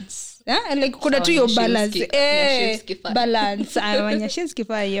balance. And like kuna tu your balance balance Nyashinski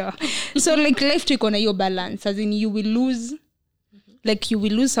fire. So like life to iko na your balance, as in you will lose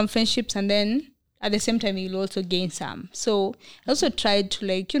some friendships, and then at the same time you'll also gain some. So I also tried to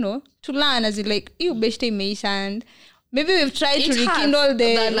like, you know, to learn, as in like you best meisha, and maybe we've tried to rekindle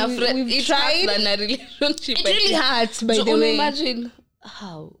we've tried than a relationship. It really hurts, by the way. Imagine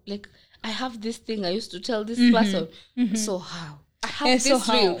how, like, I have this thing I used to tell this person. So how? I have this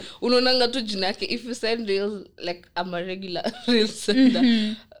reel. Unonanga tu jinake. If you send reels, like I'm a regular reel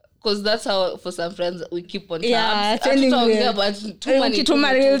sender. Because that's how, for some friends, we keep on tabs. Yeah, sending reels. But too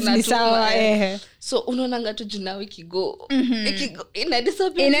many reels ni sawa. So unonanga tu jina ikigo ina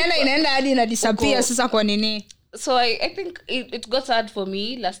disappear. Inaenda hadi ina disappear sasa kwa nini? So I think it got hard for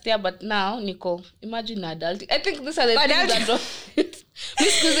me last year, but now Nico, imagine adulting. I think these are the things that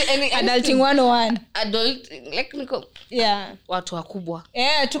adulting 101. Adult, like Nico. Yeah. Watu wakubwa.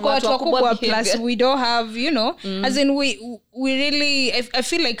 Yeah, tuko watu wakubwa, plus we don't have, you know, as in we really, I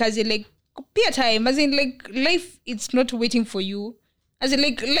feel like as in like peer time, as in like life, it's not waiting for you. as in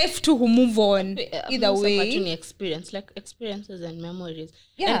like life to move on either way. Experiences and memories.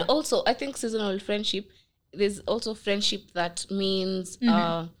 Yeah. And also I think seasonal friendship, there's also friendship that means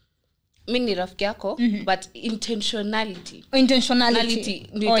mini rafiki yako but intentionality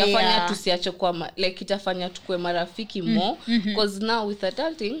ndio itafanya tusiache kwa like itafanya tukue marafiki more because now with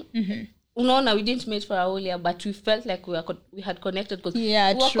adulting unaona we didn't meet for a whole year but we felt like we had connected because we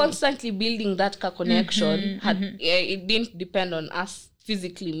were constantly building that connection. It didn't depend on us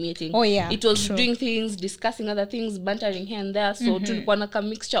physically meeting. It was doing things, discussing other things, bantering here and there, so tulikuwa na a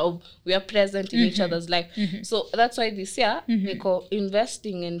mixture of we are present in each other's life. So that's why this year niko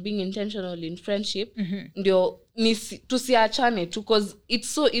investing and being intentional in friendship ndio tusiachane tu because it's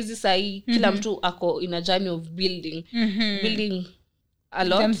so easy sai kila mtu ako in a journey of building a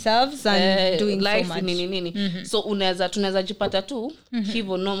lot themselves and doing life so much. Nini. So tunaweza jipata tu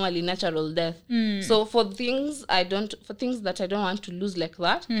hivyo normally natural death. So for things that I don't want to lose like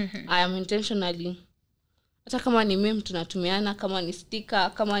that, I am intentionally, hata kama ni meme tunatumiana, kama ni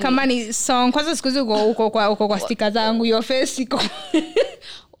sticker, kama ni song. Kwanza siku hizi uko kwa sticker zangu, your face iko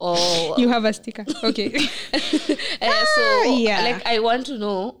you have a sticker. Okay. Like I want to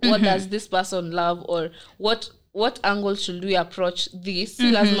know what does this person love, or what angle should we approach this?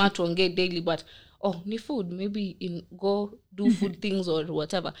 Lazima tuongee daily, but ni food, maybe go do food things or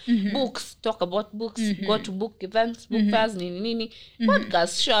whatever. Books, talk about books, go to book events, book fairs, nini.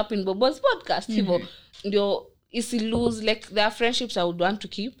 Podcast, show up in Bobo's podcast. Ndio isi lose, like there are friendships I would want to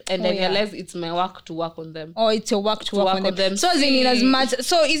keep, and I realize it's my work to work on them. It's your work to work on them. So as much,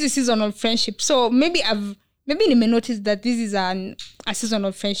 so is a seasonal friendship. So maybe nime noticed that this is a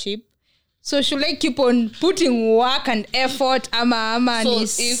seasonal friendship. So should I keep on putting work and effort? So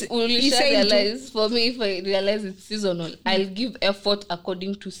if realize, for me, if I realize it's seasonal, I'll give effort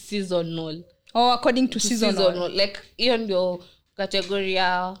according to seasonal. According to seasonal. Like even your category,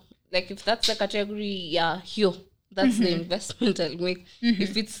 like if that's the category, that's the investment I'll make.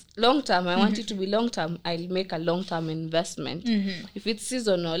 If it's long term, I want it to be long term, I'll make a long term investment. If it's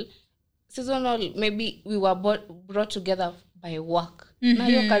seasonal, maybe we were brought together by work. Na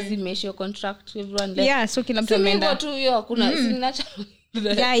hiyo kazi imeisha, your contract, everyone left. So kila mtu ameenda tu hiyo kuna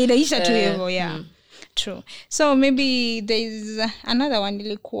inaisha tu hivyo. True. So maybe there's another one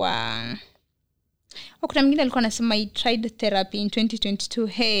ilikuwa kuna mwingine alikuwa anasema I tried therapy in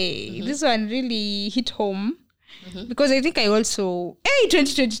 2022. This one really hit home. Because I think I also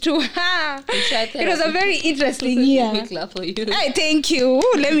 2022 it was a very interesting year. Big clap for you. Hey, thank you.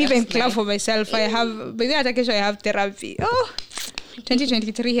 Let me even clap for myself. I have, by the way, I have therapy.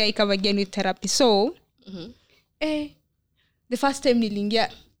 2023 here I come again with therapy. So the first time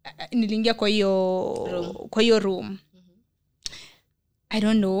nilingia kwa hiyo room. I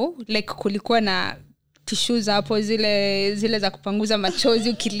don't know, like kulikuwa na tissues hapo zile za kupanguza machozi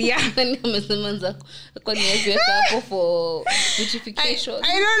ukilia. Amesema za kwa niweka hapo for beautification.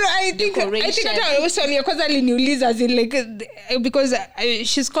 I don't know, I think also kwanza aliniuliza like because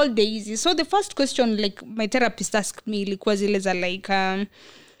she's called Daisy. So the first question like my therapist asked me ilikuwa zile za like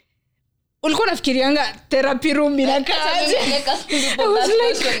ulikuwa nafikirianga therapy room inakaa.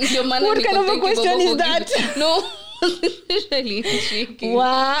 What kind of a question is that? No. Really shaking.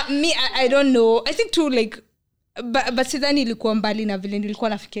 Me I don't know. I think too like but sidhani ilikuwa mbali na vile nilikuwa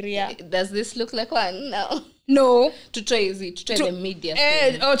nafikiria. Does this look like one? No. To try the media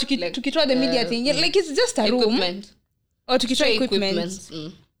thing. Tukitry the media thing. Like it's just a room. Equipment. Or tukitry equipment.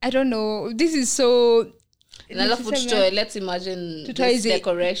 I don't know. This is so let's imagine this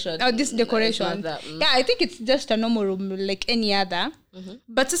decoration. This decoration. I think it's just a normal room like any other.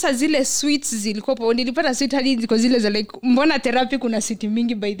 But sasa zile suites zilikuwa nilipata suite hadi ziko zile za like mbona therapy kuna city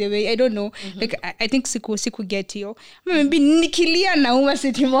mingi by the way. I don't know. Like I think siku get hiyo. Maybe nikilia na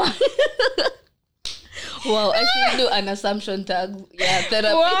city moja. Wow, I should do an assumption tag. Yeah,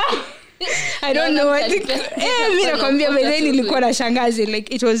 therapy. Wow. I don't know. I think mimi nakwambia by then nilikuwa na shangazi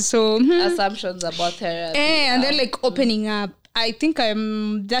like it was so assumptions about therapy. And then like opening up. I think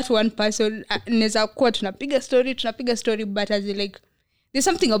I'm that one person naweza kuwa tunapiga story but as like there's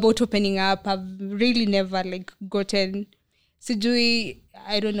something about opening up I've really never like gotten sijui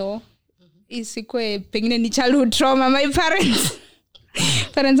I don't know isikwe pengine ni childhood trauma. My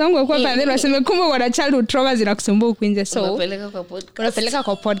parents wangu wakuwa pale waseme kumbe wana childhood trauma zinakusumbua huko nje, so unapeleka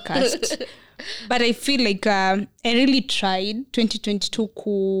kwa podcast. But I feel like I really tried 2022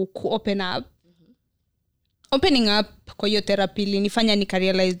 ku open up. Opening up kwa hiyo therapy nifanya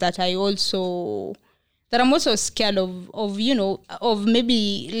realize that I'm also scared of you know of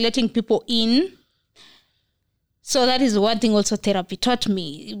maybe letting people in So that is one thing also therapy taught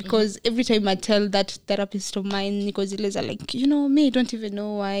me, because every time I tell that therapist of mine, niko zile za like, you know, me, I don't even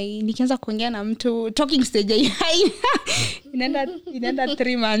know why. Nikianza kuongea na mtu, talking stage, inaenda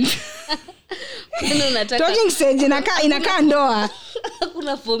 3 months. Talking stage inakaa ndoa.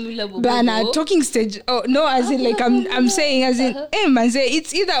 Kuna formula bobo. Bana, talking stage. Oh, no, as in like I'm saying as in, manze,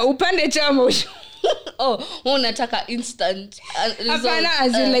 it's either upande chamo. Unataka instant result. Hapana,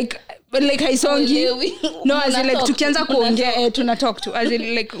 as in like haisongi. No, as in like tukianza kuongea tuna talk to, as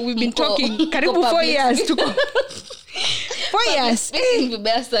in like we've been talking karibu 4 years tuko 4 years.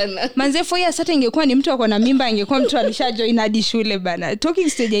 Vibaya sana. Manze 4 years hata ingekuwa ni mtu ako na mimba, ingekuwa mtu alishajoin hadi shule bana. Talking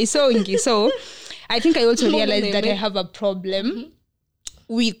stage haisongi. So I think I also realized that I have a problem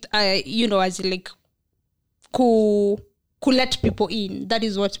with you know, as in like ku let people in. That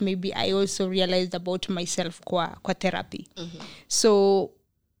is what maybe I also realized about myself kwa therapy. So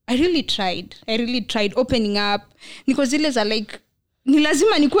I really tried opening up. Niko zile za like ni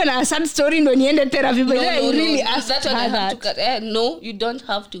lazima nikuwe na a sad story ndo niende therapy, but I really asked that. No, you don't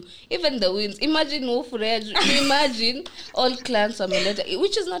have to. Even the wins. Imagine imagine all clans wameleta,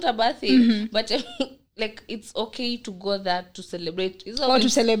 which is not a bad thing, but like it's okay to go there to celebrate. To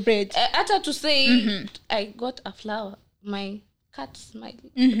celebrate. Ata to say I got a flower. My cat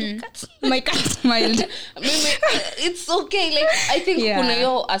smiled. My cat smiled. It's okay. Like I think kuna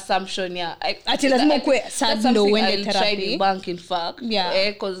yo assumption ati lazima kuwe sad ndo uende therapy. Bank in fact.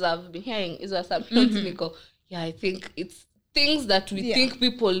 Because I've been hearing is assumptions niko. Yeah, I think it's things that we think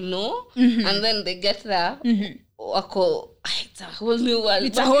people know, and then they get there. It's a whole new world.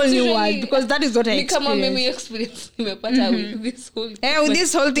 It's a whole new world, because that is what I experienced. Kama mimi experience nimepata with this whole thing. With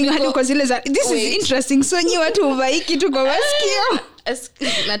this whole thing hadi kwa zile za this is interesting. So nyi watu uvaiki tu kwa masikio.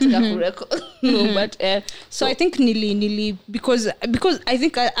 Nataka kureko. No, but so I think nili because I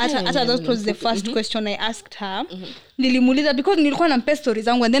think that was the first question I asked her. Nilimuuliza because nilikuwa nampa stories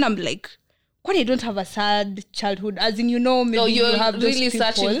zangu, and then I'm like, when you don't have a sad childhood, as in, you know, maybe you have those really people.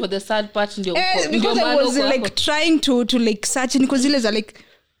 Searching for the sad part in your because I was like trying to like search, because zile za like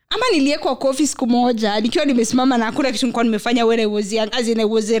ama niliekwa kwa office siku moja nikiwa nimesimama na hakuna kitu nilikuwa nimefanya when I was young, as in I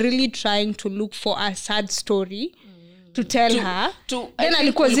was really trying to look for a sad story to tell her. Then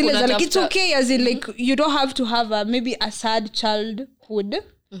alikuwa zile za like it's okay, as in like you don't have to have maybe a sad childhood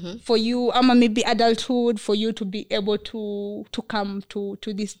for you, ama maybe adulthood, for you to be able to come to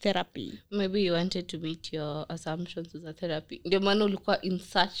this therapy. Maybe you wanted to meet your assumptions as a therapy. Ndio maana ulikuwa in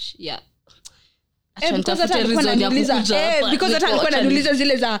search because hata alikuwa ananiuliza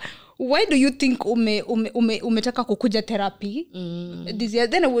zile za why do you think umetaka kukuja therapy this year.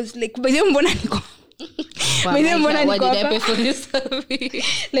 Then I was like, by the mbona niko why did I pay for this?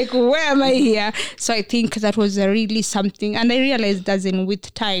 Like, where am I here? So I think that was really something, and I realized that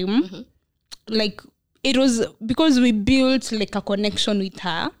with time, like it was because we built like a connection with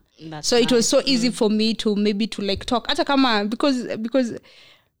her. So it was so easy for me to maybe to like talk hata kama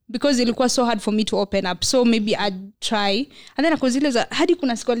because ilikuwa so hard for me to open up, so maybe I'd try, and then akozileza hadi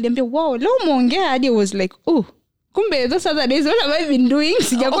kuna siku aliniambia wow leo umeongea, hadi I was like oh kumbe those other days what have I been doing,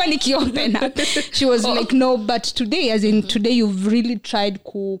 sijakuwa nikiopen up. She was like no, but today, as in today you've really tried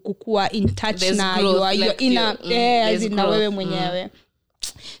kukua in touch. There's na you're in a as in na wewe mwenyewe.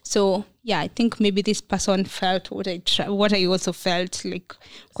 So yeah, I think maybe this person felt what I also felt like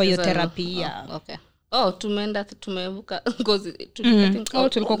kwa your therapy. Okay. Tumevuka because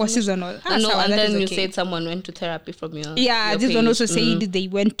tulikuwa kwa seasonal. No, and then you said someone went to therapy from your this page. one also said they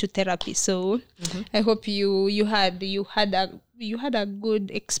went to therapy. So I hope you had a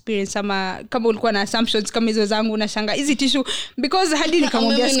good experience. Ama kama ulikuwa na assumptions kama hizo zangu na shanga hizi tissue, because hadi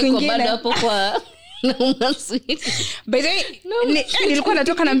nikamwambia siku nyingine hapo kwa by the way nilikuwa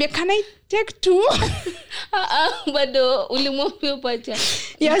natoka naambia can I take two? Bado ulimwambia pacha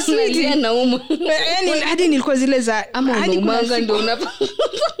yes nauma hadi nilikuwa zile za hadi kumanga ndio unapa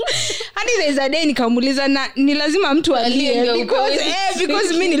hadi there's a day nikamuuliza na ni lazima mtu alie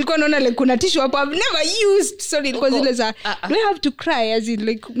because mimi nilikuwa naona like kuna tissue hapo I've never used, so nilikuwa zile za do I have to cry, as in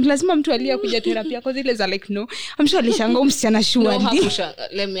like lazima mtu alie kuja therapy yako, zile za like no I'm sure alishanga msichana sure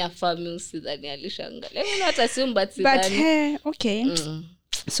let me affirm you, sidhani alishanga, let me not assume but sidhani okay.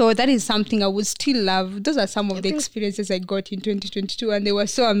 So that is something I would still love. Those are some of the experiences I got in 2022, and they were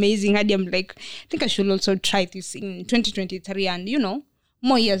so amazing. Hadi I'm like, I think I should also try this in 2023, and you know,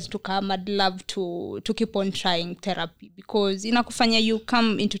 more years to come. I'd love to keep on trying therapy, because inakufanya you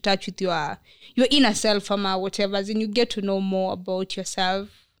come into touch with your inner self or whatever, and you get to know more about yourself.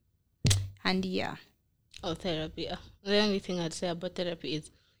 And therapy. The only thing I'd say about therapy is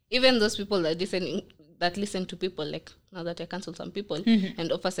even those people that listening, that listen to people, like now that I counsel some people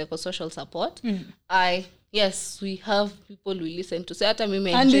and offer psychosocial support, we have people we listen to. So hata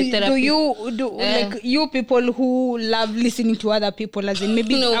mimi enjoy therapy. Like you people who love listening to other people, as in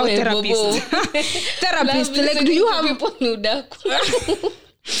maybe our therapists. Therapists, like do you have people ni udaku?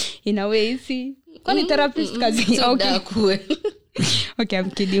 In a way, see. Kwani therapist kazi? Okay. Okay,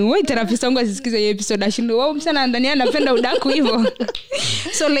 I'm kidding. Why therapist wangu asisikize hiyo episode ashindo wao msana ndani anapenda udaku hivyo.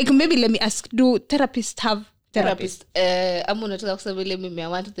 So like maybe let me ask, do therapists have therapist? Amu nataka kusema ile mimi I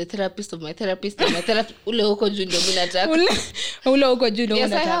want the therapist of my therapist and my therapist ule huko juu ndio mimi nataka. Ule huko juu ndio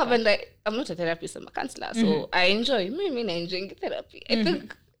nataka. Yes, I have, and I'm not a therapist, I'm a counselor. So I enjoy therapy. I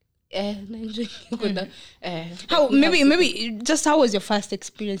think how maybe just how was your first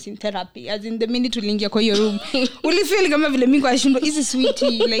experience in therapy, as in the minute uliingia kwa hiyo room ulifeel kama vile mimi kwa shindo hizi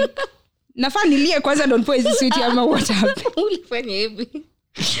sweetie like nafaa nilie kwanza don't pour hizi sweetie ama what happened? Ulifanya hivi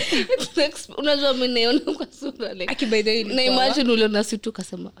unajua mimi naona kwa sura like akibaidha na imagine uliona situ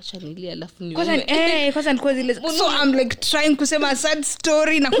kasema acha nilie alafu ni kwanza nilikuwa zile so I'm like trying kusema a sad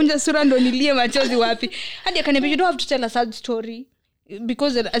story na kunja sura ndo nilie machozi wapi hadi akaniambia you don't have to tell a sad story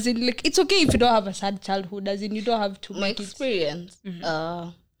because as in like it's okay if you don't have a sad childhood, as in you don't have to my experience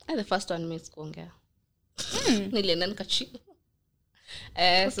the first one means kuongea nilienda nikachini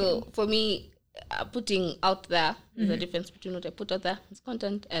so for me putting out there there's a difference between what I put out there as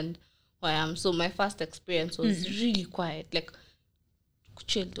content and who I am. So my first experience was really quiet, like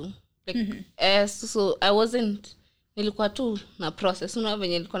chill tu like so I wasn't nilikuwa tu na process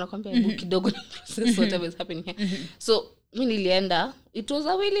venye nilikuwa nakwambia kidogo na process whatever is happening here. So mimi nilienda, it was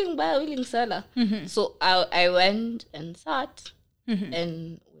a willing seller. So I went and sat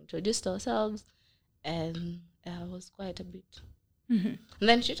and we introduced ourselves and I was quite a bit. And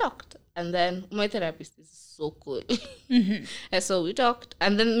then she talked, and then my therapist is so cool. And so we talked,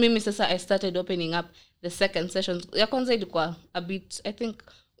 and then mimi sasa I started opening up the second session. Ya kwanza ilikuwa a bit, I think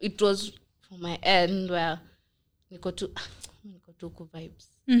it was from my end where niko tu ku vibes.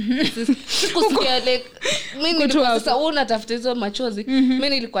 Kusikia like mimi nilikuwa sasa unatafuta hizo machozi. Mimi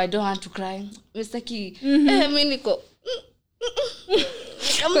nilikuwa I don't want to cry. Mr. Ki mimi niko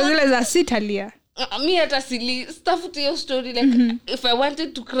kwa zile za sitalia. Me hata silly stuff to your story like if I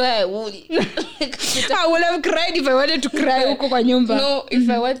wanted to cry I would. I would have cried if I wanted to cry huko kwa nyumba. No, if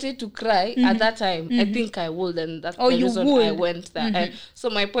I wanted to cry at that time I think I would, and that's the reason I went there. So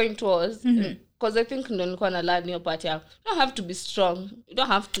my point was because I think ndo nilikuwa na learn your part ya you don't have to be strong, you don't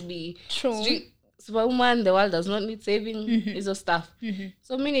have to be superwoman, the world does not need saving, hizo stuff.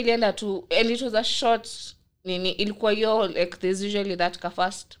 So mimi nilienda tu, and it was a short nini ilikuwa yo like there's usually that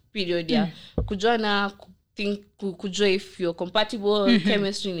first period ya kujua kujua if you're compatible,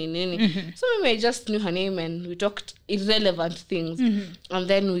 chemistry nini. So maybe I just knew her name and we talked irrelevant things, and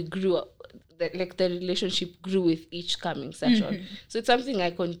then we grew up, the relationship grew with each coming session. So it's something I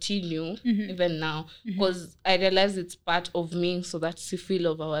continue even now because I realize it's part of me, so that I feel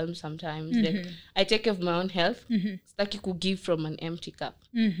overwhelmed sometimes. Like I take care of my own health. Staki ku give from an empty cup.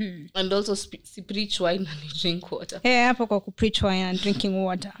 And also preach wine and drink water. Hapo kwa ku preach wine and drinking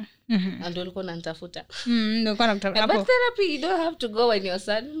water. And ulikuwa unanitafuta. Ndio kwa nakutafuta hapo. But therapy, you don't have to go when you're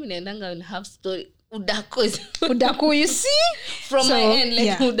sad. Mimi naendanga and have story. Udaku, you see? From so, my end,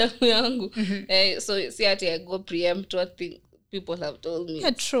 like udaku yangu. So see how I go preempt what people have told me.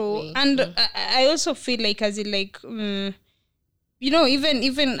 Yeah, true. And I also feel like as in like you know,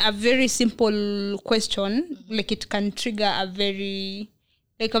 even a very simple question, like it can trigger a very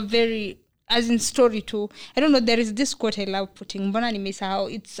as in story too. I don't know, there is this quote I love putting. Mbona nimesahau.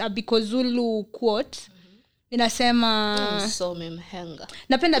 It's a Bikozulu quote. Inasema so memhenga.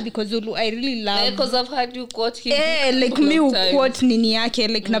 Napenda Bikozulu. I really love because I've heard you quote him. Like me quote nini yake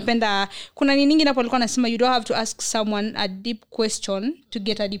like napenda kuna nini nyingine hapo alikuwa anasema you don't have to ask someone a deep question to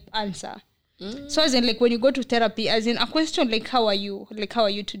get a deep answer. So as in like when you go to therapy, as in a question like how are you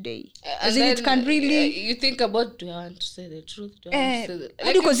today, as in it can really you think about, do I want to say the truth, do I want to say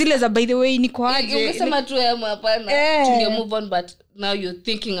the because zile za by the way niko aje umesema tu hapana to move on, but now you're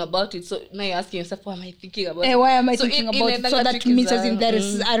thinking about it, so now you're asking yourself why am I thinking about it, why am I thinking about it, so that means as in there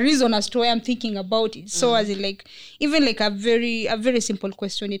is a reason as to why I'm thinking about it. So as in like even like a very simple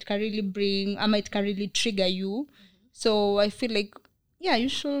question, it can really bring it can really trigger you. So I feel like you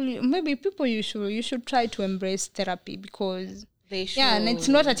should try to embrace therapy because they should. Yeah, and it's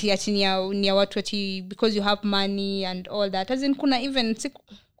not ati ni ya watu ati because you have money and all that. As in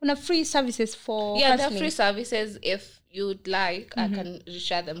kuna free services for there are free services if you'd like, I can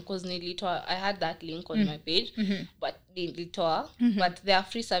reshare them because I had that link on my page, but but there are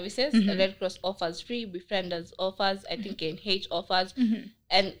free services. Red Cross offers free, Befrienders offers, I think NH offers,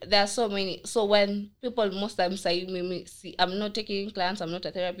 and there are so many. So when people most times say, see, I'm not taking clients, I'm not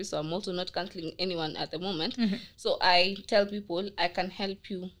a therapist, so I'm also not counseling anyone at the moment. So I tell people I can help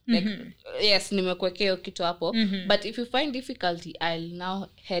you. Like, yes, nimekuwekea kitu hapo, but if you find difficulty, I'll now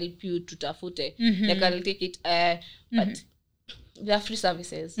help you tutafute. Like I'll take it, but they are free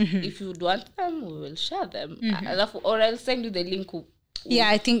services. If you want them, we will share them. Or I'll send you the link. Yeah,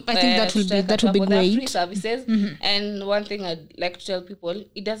 I think that will be great. Free services. And one thing I'd like to tell people,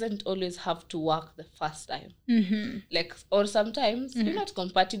 it doesn't always have to work the first time. Like, or sometimes you're not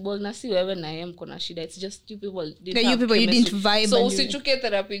compatible. Na si wewe na yeye mko na shida. It's just you people you didn't vibe. So usichuke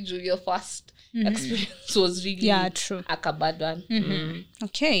therapy juu your first experience was really true. A bad one.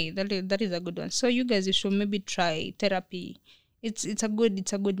 Okay, that is a good one. So you guys, you should maybe try therapy. It's a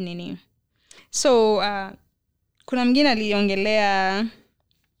good nini. So kuna mwingine aliongelea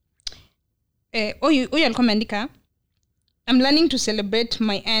huyu alikuwa ameandika, I'm learning to celebrate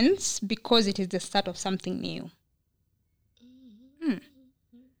my ends because it is the start of something new.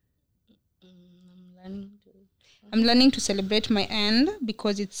 I'm learning to celebrate my end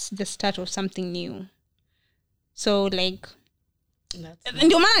because it's the start of something new. So like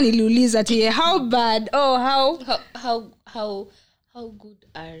ndio maana niliuliza ati how bad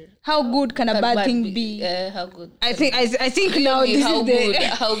how good can a bad thing be? How good? I think now this how is good, the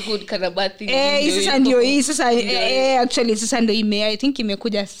how good can a bad thing be? Sasa ndio hii sasa actually sasa ndio I think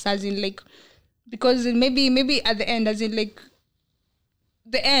imekuja sasa as in like, because maybe at the end as in like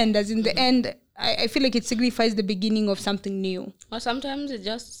the end I feel like it signifies the beginning of something new. Or sometimes it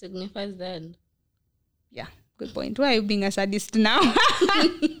just signifies the end. Yeah. Good point. Why are you being a sadist now?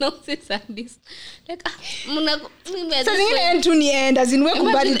 No, it's sadist. Like, so the end to the end, as in we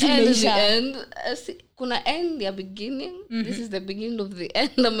kubali tumeisha. Kuna end ya beginning. This is the beginning of the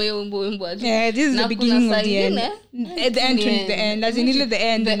end. Yeah, this is the beginning of the end. At the end to the end. As in ile the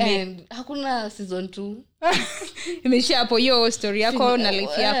end. The end. Hakuna season 2. Imeisha hapo hiyo story yako na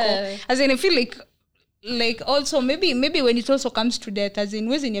life yako. As in I feel like also maybe when it also comes to death, as in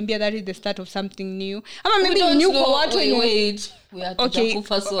wezi niambia that is the start of something new. Ama maybe new kwa watu wait. We are okay. No,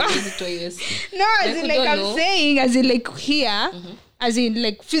 as in like I'm saying, as in like here, as in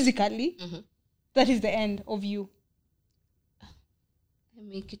like physically, that is the end of you.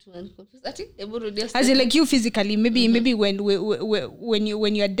 Make it one. As in like you physically, maybe when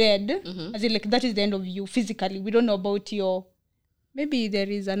you are dead, as in like that is the end of you physically. We don't know about your. Maybe there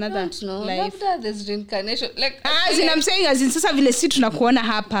is another life. There's reincarnation. Like as in I'm saying, as in sasa vile si tunakuona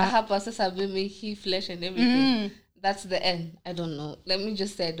hapa sasa mimi he flesh and everything. That's the end. I don't know. Let me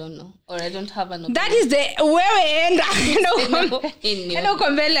just say I don't know, or I don't have an opinion. That is the wewe enda enda uko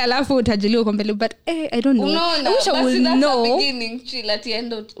mbele alafu utajulia uko mbele, but I don't know. No, I wish I would know. The beginning chill at the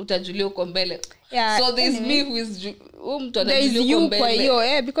end utajulia uko mbele. Yeah, so there's me who is there is you kwa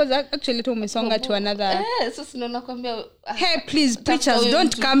hiyo because actually tu umesonga to another. So sina nakwambia hey please preachers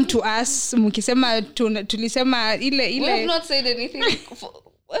don't come to us mkisema tulisema ile we have not said anything.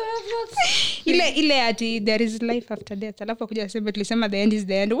 ile ati there is life after death alafu kuja sema tulisema the end is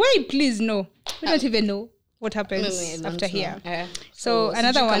the end. Wait, please no, we don't even know what happens after here. So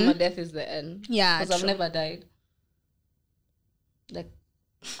another one, death is the end. Yeah, because I've never died. Like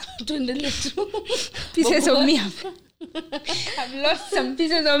pieces of me. I've lost some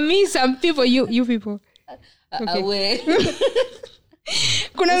pieces of me. Some people, you people. Okay.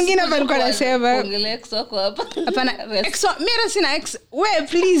 Kuna mwingine hapa alikuwa anasema hapana ex mimi sina ex. Wait,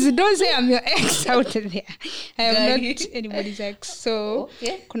 please don't say I'm your ex out there. I am not anybody's ex. So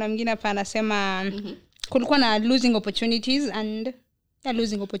kuna mwingine hapa anasema kulikuwa na losing opportunities and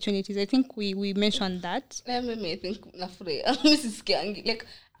losing opportunities. I think we mentioned that. I think nafurahia Mrs. Kiangi, like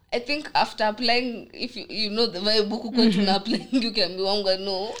I think after applying, if you know the vibe uko tuna applying you can be wanga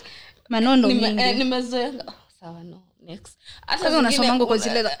no manono mingi nimezoea sawa no next sasa unasomango kwa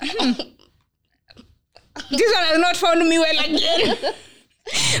zile this one has not found me well again.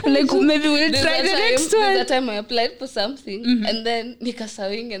 Like maybe we'll try the next one. That time I applied for something and then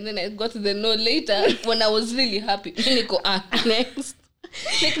nikasawing and then I got the no later when I was really happy. Niko next.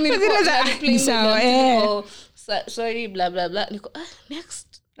 Like niko sorry blah blah blah niko next.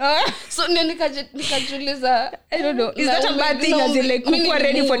 So nikajuliza I don't know, is that a bad thing as in like kuwa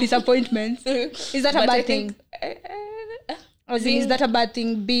ready for disappointments? Is that a bad thing? As in, is that a bad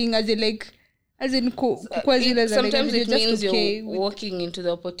thing being as in like as in sometimes it means you're walking into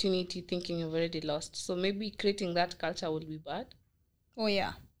the opportunity thinking you've already lost, so maybe creating that culture will be bad. Oh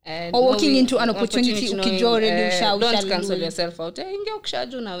yeah, and or walking into an opportunity ukijua already don't cancel yourself out. Ingia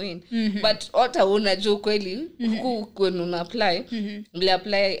ukishaju na win. But hata unajua kweli huku when una apply mli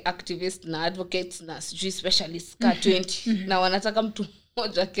apply activists na advocates na specialists ka 20 na wanataka mtu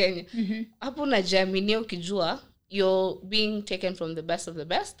mmoja Kenya. Hapo unajiaminia ukijua you're being taken from the best of the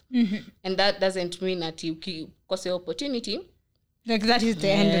best. And that doesn't mean that you because the opportunity like that is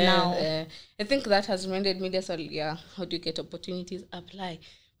the end now. I think that has reminded me this how do you get opportunities? Apply.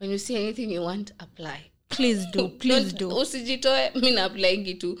 When you see anything you want, apply. Please do. Usijitoe mimi na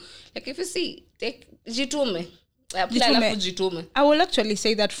applying tu. Like if you see take jitume. Apply alafu jitume. I will actually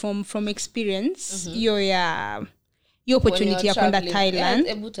say that from experience your opportunity ya kwenda Thailand.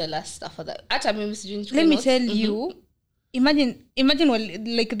 Able to last stuff for that. Hata mimi sijui. Let me tell you, imagine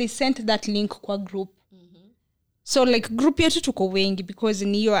like they sent that link kwa group. So like group yetu tuko wengi because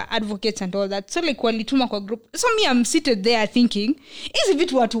ni your advocates and all that. So like walituma kwa group. So me I'm seated there thinking, hizi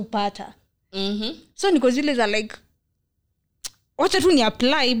vitu watu upata. So niko zile za like wacha tu ni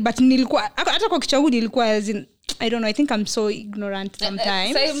apply, but nilikuwa hata kwa kichwa nilikuwa as in, I don't know, I think I'm so ignorant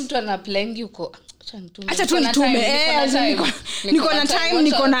sometimes. Sasa mtu ana apply uko acha tu nitume niko na time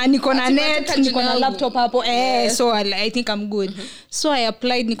niko na net niko na laptop hapo so I think I'm good. So I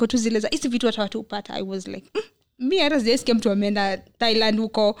applied, niko tu zile za hizi vitu watu upata. I was like me hata sijasikia mtu ameenda Thailand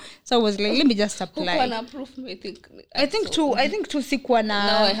huko, so I was like let me just apply. Kuna proof I think tu sikuwa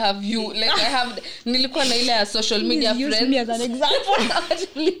na now I have you like I have nilikuwa na ile ya social media friends. Use me as an example.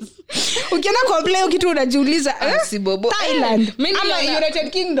 Ukienda kwa apply kitu unajiuliza Thailand ama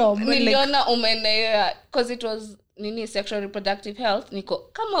United Kingdom niliona umeenda because it was sexual reproductive health niko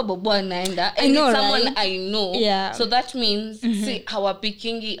kama bobo anaenda and it's someone right? I know so that means see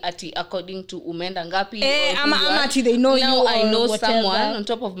hawapickingi ati according to umeenda ngapi ama ati they know now you I know whatever. Someone on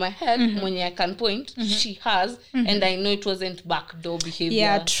top of my head mwenye I can point she has and I know it wasn't backdoor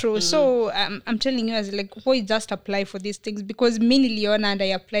behavior. True. So I'm telling you as like why just apply for these things because mimi niliona and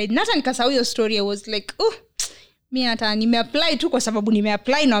I applied nata nikasahau hiyo story. I was like mimi hata nimeapply tu kwa sababu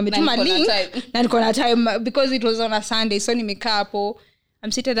nimeapply na wametuma link na niko na time because it was on a Sunday, so nimekaa hapo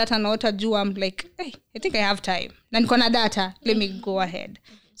I'm seated at an altar juu I'm like hey, I think I have time na niko na data, let me go ahead.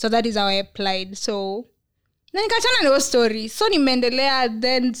 So that is how I applied. So na nikachana na hiyo story, so nimeendelea.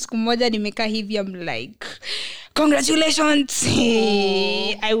 Then siku moja nimekaa hivi I'm like congratulations.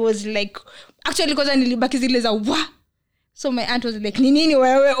 I was like actually because nilibaki zile za so my aunt was like nini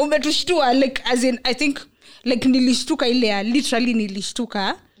wewe umetushtua, like as in I think like nilishtuka ile literally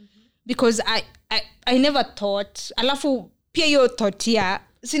nilishtuka because I never thought. Alafu pia hiyo thought ya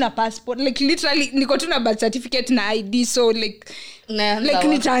sina passport, like literally niko tu na birth certificate na ID, so like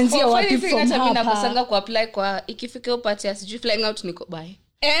nitaanzia wapi from hapa. Mimi napasanga ku apply kwa ikifika upate asiju flying out niko bye.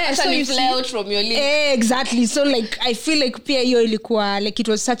 So you fly out from your link. Exactly. So like I feel like pia hiyo ilikuwa like it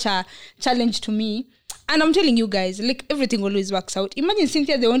was such a challenge to me. And I'm telling you guys, like everything always works out. Imagine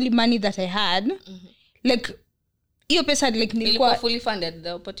Cynthia, the only money that I had like hiyo pesa like nilikuwa fully funded the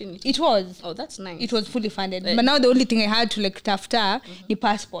opportunity. It was. Oh, that's nice. It was fully funded. But now the only thing I had to like tafuta ni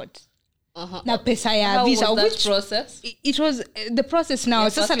passport. Na pesa ya how visa. Was that process? It was the process now.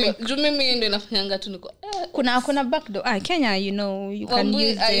 Sasa like mimi ndio nafanyanga tu niko kuna backdoor. Kenya, you know, you can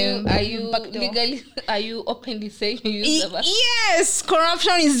use are you legally are you openly saying you use the yes,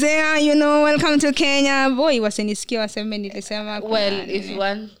 corruption is there, you know. Welcome to Kenya. Boy, wasenisikia waseme nilisema well if you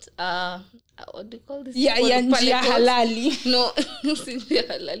want what do you call this? Njia halali. No, njia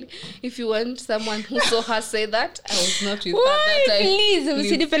halali. If you want someone who saw her say that, I was not with her that time. Please.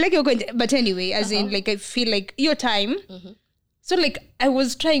 Usinipeleke huko. But anyway, as in like I feel like your time. So like I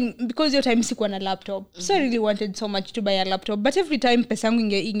was trying because your time sikuwa na laptop. So I really wanted so much to buy a laptop. But every time pesa yangu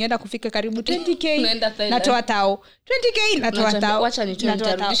ingeenda kufika karibu 20k natoa tao. 20k natoa tao. Wacha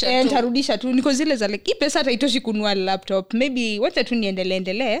nitarudisha tu. Niko zile za like hii pesa hata itoshi kununua laptop. Maybe wacha tu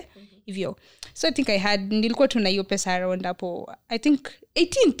niendelee hivyo. So I think I had nilikuwa tuna hiyo pesa around hapo I think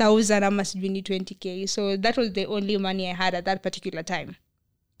 18,000 ama sijui 20k. So that was the only money I had at that particular time.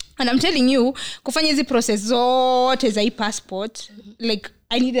 And I'm telling you kufanya hizi process zote za hii passport like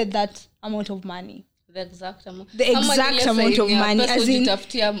I needed that amount of money. The exact amount of money as in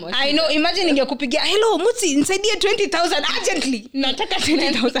I know. Imagine ningekupigia hello Mutsi nisaidie 20,000 urgently, nataka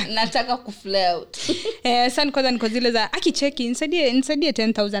 20,000 nataka ku fly out sana kwanza niko zile za akicheki nisaidie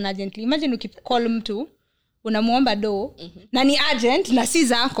 10,000 urgently. Imagine ukicall mtu unamuomba do na ni urgent na si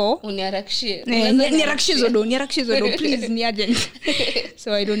zako uniharakishie niharakishie zo please ni urgent.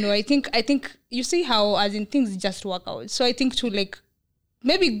 So I don't know, I think you see how as in things just work out. So I think to like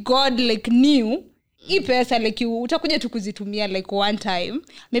maybe God like knew hii pesa like utakuja tu kuzitumia like one time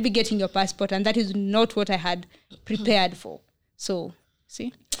maybe getting your passport, and that is not what I had prepared for. So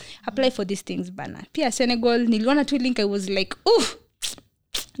see, apply for these things bana. Pia Senegal niliona tu link, I was like, oof,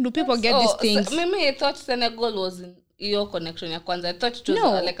 do people get these things? Maybe I thought Senegal was in your connection ya kwanza. I thought it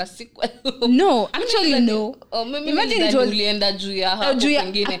was like a sequel. No, actually no. Imagine it was ulienda juu ya hapo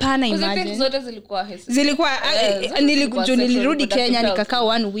pengine. Hapana, imagine zote zilikuwa hesi. Nilirudi Kenya nikakaa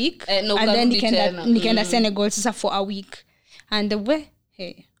 1 week and then nikaenda Senegal sasa for a week. And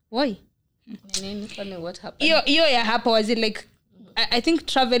why? What happened? Yo ya hapa was it like I think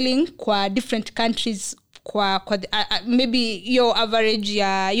traveling kwa different countries kwa maybe your average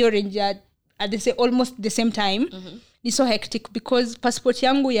your range at the same, almost the same time. Ni so hectic because passport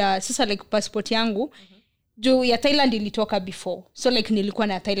yangu juu ya Thailand ilitoka before, so like nilikuwa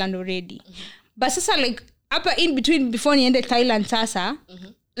na Thailand already. But sasa like hapa in between before niende Thailand sasa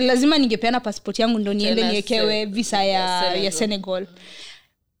lazima ningepeana passport yangu ndo niende niekewe visa ya Senegal.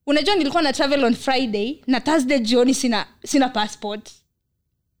 Unajua nilikuwa na travel on Friday na Thursday jioni sina passport.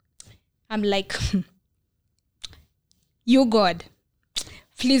 I'm like you God,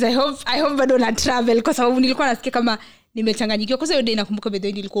 please, I hope bado na travel kwa sababu nilikuwa nasikia kama nimechanganyikiwa kwa sababu nakumbuka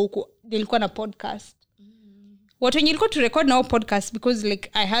bado nilikuwa na podcast. Watu wenye nilikuwa to record now podcast because like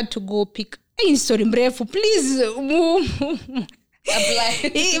I had to go pick story mrefu. Please apply.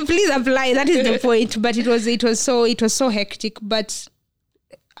 Please apply, that is the point. But it was so hectic, but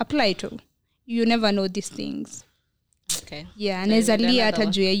apply to. You never know these things. Okay. Yeah, naweza lia hata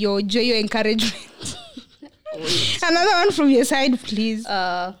juu ya your encouragement. Another one from your side, please.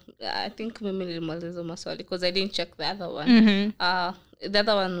 I think mimi nilimaliza maswali because I didn't check the other one. The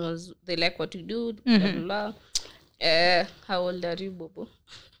other one was they like what you do, blah blah. How old are you, Bobo?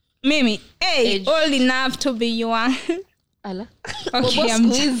 Mimi, old enough to be you. Ala. Okay, I'm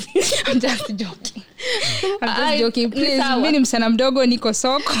just joking. I'm just joking. Please, mimi ni msana mdogo niko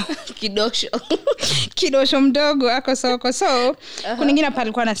soko. Kidosho mdogo ako soko. So, kuningine pale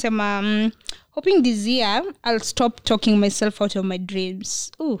alikuwa anasema hoping this year I'll stop talking myself out of my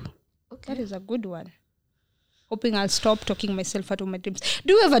dreams. Ooh, okay. That is a good one. Hoping I'll stop talking myself out of my dreams.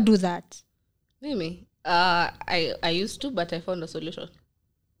 Do you ever do that? Mimi, I used to, but I found a solution.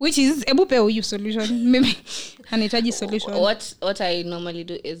 Which is ebupe uyu solution. Maybe anahitaji solution. What I normally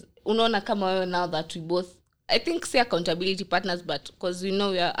do is unaona kama wewe now that we both I think say accountability partners, but because we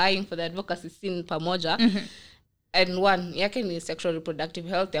know we are eyeing for the advocacy scene pamoja. And one yake ni sexual reproductive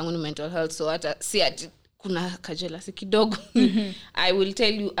health, yangu ni mental health, so hata si ati kuna kajela si kidogo. I will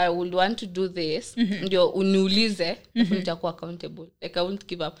tell you I would want to do this ndio uniulize nitakuwa accountable. Like I won't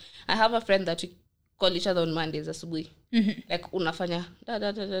give up. I have a friend that we call each other on Mondays asubuhi. Like unafanya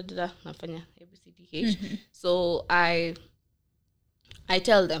nafanya ABCDH. So I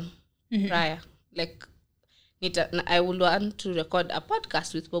tell them prior like I will want to record a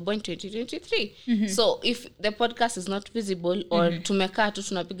podcast with Bobo in 2023. So if the podcast is not visible or tumekaa tu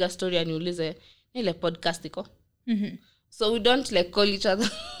tunapiga story aniulize ile podcast iko. So we don't like call each other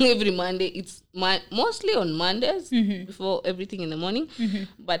every Monday. It's mostly on Mondays before everything in the morning.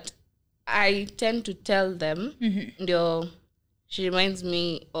 But I tend to tell them she reminds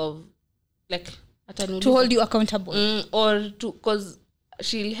me of like to hold you accountable or to cause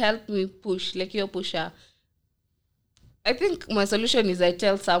she'll help me push like your pusher. I think my solution is I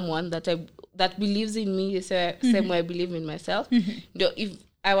tell someone that believes in me the same way I believe in myself. If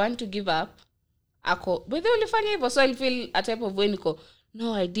I want to give up, ako but they only funny hivyo, so I feel a type of way niko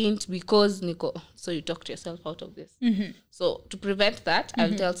no I didn't because niko so you talk to yourself out of this. So to prevent that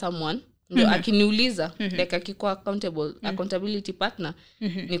I'll tell someone ndio akiniuliza like akikuwa accountability partner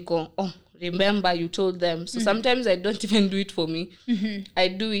niko remember you told them. So sometimes I don't even do it for me. I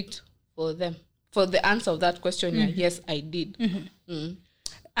do it for them. For the answer of that question, yes, I did.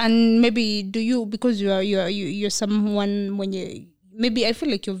 And maybe do you, because you're someone when you maybe I feel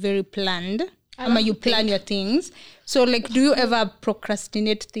like you're very planned. You plan your things. So like, do you ever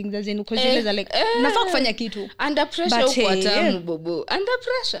procrastinate things as in because you guys are like nafaa kufanya kitu under pressure ukwata Bobo under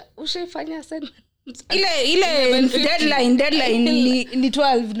pressure ushafanya sana ile deadline ni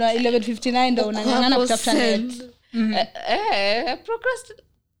 12 na 11:59 ndo unangangana kutafuta net.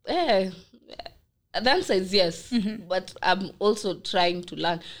 Procrastinate the answer is yes. But I'm also trying to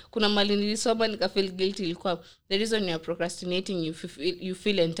learn. Kuna mali nilisoma nika feel guilty ilikuwa the reason you're procrastinating you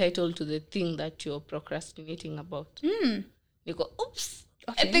feel entitled to the thing that you're procrastinating about. Niko oops.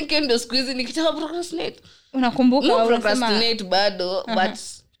 Okay. I think endo squeeze nikitaka procrastinate. Unakumbuka no procrastinate bado but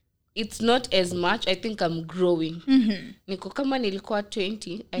it's not as much. I think I'm growing. Niko kama nilikuwa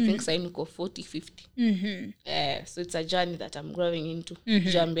 20 I think sasa niko 40-50. So it's a journey that I'm growing into.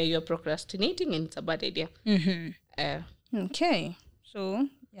 Jambia you're procrastinating and it's a bad idea. Okay. So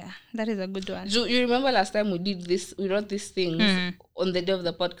Yeah, that is a good one. Do you remember last time we wrote these things on the day of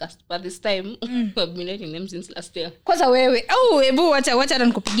the podcast, but this time we've been writing them since last year. Kwanza wewe ebu wacha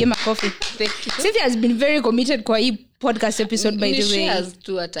nikupigie makofi. Cynthia has been very committed kwa hii podcast episode by the way. Shares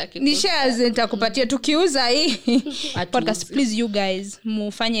to attack it. Ni shares nitakupatia tukiuza hii podcast. Please you guys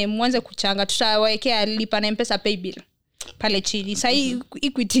mwanze kuchanga, tutawekea lipa na M-Pesa pay bill pale chini. Sasa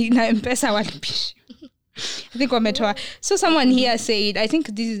Equity na M-Pesa walipishi. I think wametoa. So someone here said, I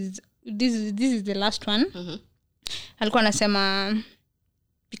think this is the last one. Alikuwa anasema,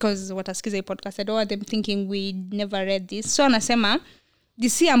 because watasikiza hii podcast, I don't want them thinking we never read this. So anasema,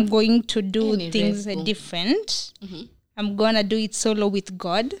 this year I'm going to do things different. I'm gonna do it solo with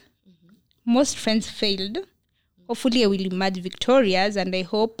God. Most friends failed. Hopefully I will emerge victorious, and I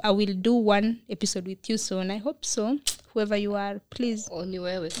hope I will do one episode with you soon. I hope so. Whoever you are, please. Only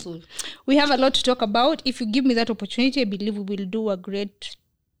wewe soon. We have a lot to talk about. If you give me that opportunity, I believe we'll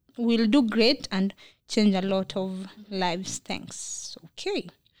do great and change a lot of lives. Thanks. Okay.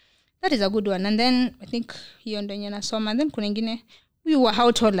 That is a good one. And then I think hiyo ndio nasoma. And then kuna ingine, you were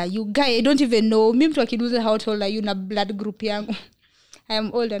how tall are you? Guy, I don't even know. Mimi mtu akiduza how tall are you na blood group yangu. I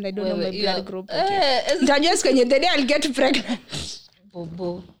am old and I don't know my blood group. Just when the day I'll get pregnant.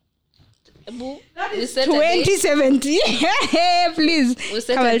 Bobo. We said 2070. Please. We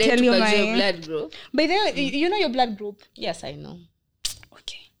said I'll tell you my blood group. By the way, you know your blood group? Yes, I know.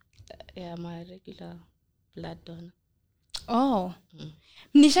 Okay. Yeah, I'm a regular blood donor. Oh.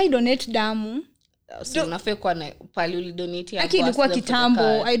 Nishai donate damu. So unafaa kwa pale uli donate ya. Ilikuwa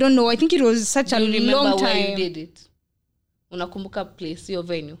kitambo. I don't know. I think it was such a long time. Where you did it? Unakumbuka place your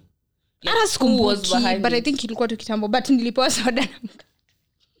venue? Sikumbuki, but I think ilikuwa tu kitambo. But nilipewa soda.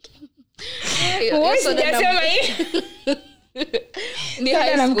 Ni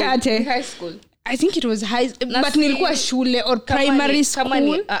high school. I think it was high, but nilikuwa shule or primary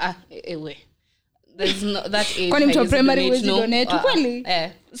school. There's no that age. Kwani mtu primary was donate kweli?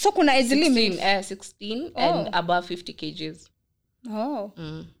 So kuna age limit 16 and above 50 kgs. Oh.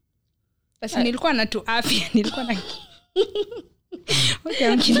 Basi nilikuwa na tu afya, nilikuwa na Okay,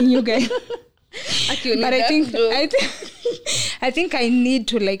 I'm kidding you guys. But I think I need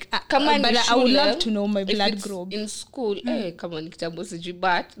to like but I would love to know my blood group in school. Kama ni kitambo sijui,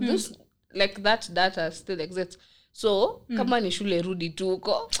 but those like that data still exists. So kama ni shule rudi tu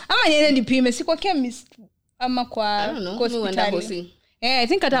huko ama niende nipime, si kwa chemist ama kwa hospitali. I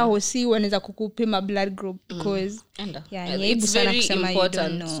think hata hosi wanaweza kukupima blood group because it's very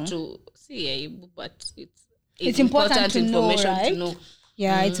important to see, but it's important information to know.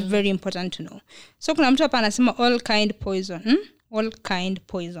 Yeah, it's very important to know. So kuna mtu hapa anasema all kind poison. All kind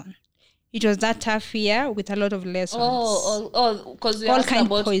poison. It was that tough year with a lot of lessons. Because you asked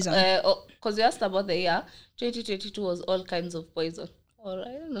about poison. Because you asked about the year 2022 was all kinds of poison. Or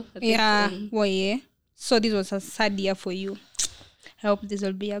I don't know. So this was a sad year for you. I hope this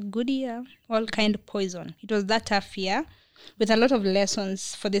will be a good year. All kind of poison. It was that tough year with a lot of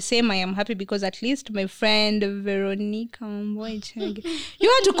lessons. For the same, I am happy because at least my friend Veronica, you want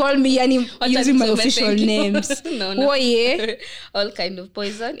to call me using my official names. No. All kind of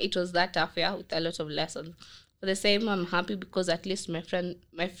poison. It was that tough year with a lot of lessons. For the same, I'm happy because at least my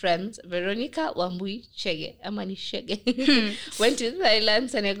friends Veronica Wambui Chege, Amani Chege, went to Thailand,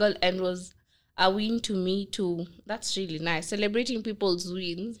 Senegal, and was a win to me too. That's really nice. Celebrating people's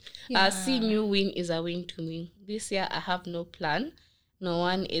wins. Seeing you win is a win to me. This year I have no plan. No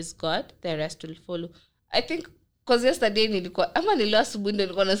one is God. The rest will follow. I think because yesterday nilikuwa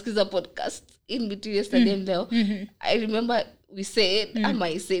nilikuwa nasikiza podcast in between yesterday and leo. I remember we said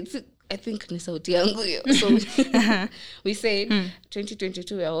I said I think ni sauti yangu hiyo. So we said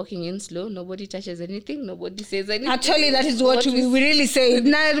 2022 we are walking in slow. Nobody touches anything. Nobody says anything. Actually, that is what we really said.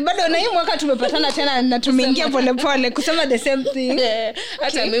 Na bado na hii mwaka tumepatana tena na tumeingia pole kusema the same thing.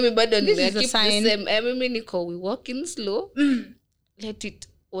 Hata mimi bado nimekeep the same. Mimi niko we walk in slow. Let it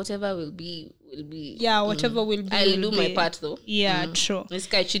whatever will be. Yeah, whatever will be. I'll do my part though. Yeah, true.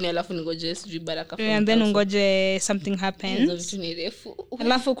 Nisikae chini alafu ningoje sijui baraka from. And then ungoje something happens.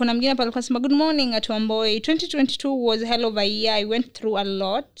 Alafu kuna mwingine pale kwa sema good morning Atuamboi. 2022 was a hell of a year. I went through a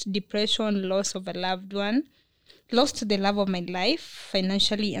lot. Depression, loss of a loved one. Lost the love of my life,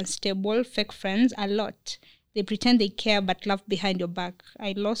 financially unstable, fake friends, a lot. They pretend they care but laugh behind your back.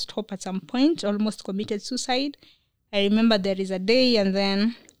 I lost hope at some point, almost committed suicide. I remember there is a day and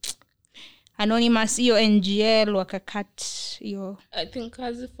then Anonymous hiyo NGL wakakat hiyo. I think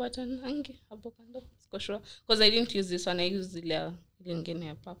hazifuata nangi hapo kando. Siko sure because I didn't use this one. I used ile nyingine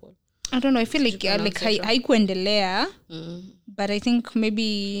ya purple. I don't know, I feel like haikuendelea. But I think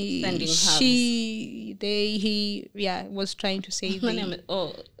maybe he was trying to say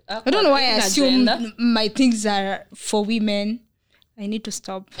I don't know why I assume my things are for women. I need to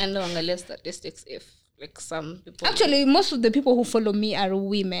stop. And no statistics if like some people. Actually, most of the people who follow me are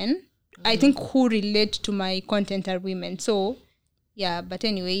women. I think who relate to my content are women. So, yeah, but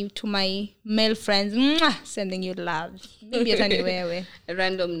anyway, to my male friends, sending you love. Maybe anywhere.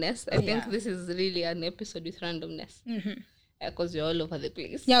 Randomness. I think this is really an episode with randomness. Because you're all over the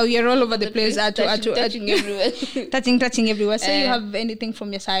place. Yeah, we are all over the place. Touching everywhere. touching everywhere. So you have anything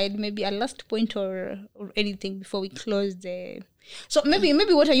from your side? Maybe a last point or anything before we close the... So maybe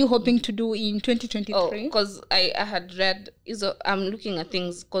what are you hoping to do in 2023? Oh, because I had read... I'm looking at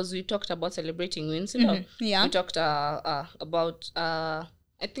things because we talked about celebrating wins. You know? Yeah. We talked about... I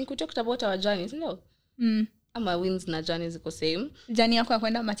think we talked about our journeys. You know? Our wins na journeys the same. Journey yako ya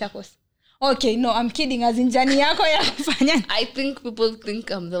kwenda Machakos. Okay, no, I'm kidding. As in journey yako ya kufanya. I think people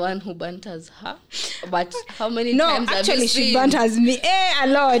think I'm the one who banters her. But how many times have you seen? No, actually she banters me. A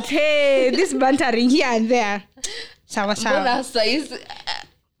lot. Hey, this bantering here and there. Sawa.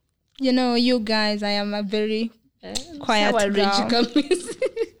 You know, you guys, I am a very quiet girl.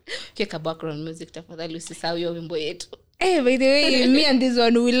 Keka background music tafadhali usisahau hiyo wimbo yetu. Hey, by the way, me and this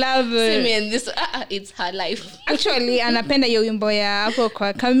one, we love... me and this, it's her life. Actually, anapenda hiyo wimbo ya hapo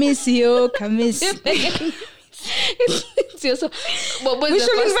kwa Kamisi. So, we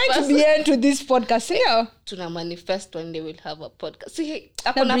should invite Bien to this podcast. Yeah. Tuna manifest one day we'll have a podcast. See,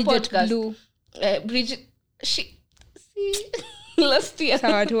 akona podcast. Blue. Bridget, last year.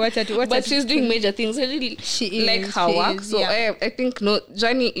 But she's doing major things. I really like her work. So I think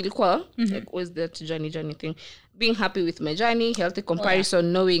journey ilikuwa like was that journey thing. Being happy with my journey, healthy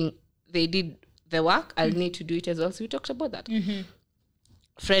comparison, knowing they did the work, I'll need to do it as well. So we talked about that.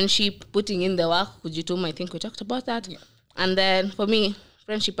 Friendship, putting in the work, kujituma, I think we talked about that. Yeah. And then for me,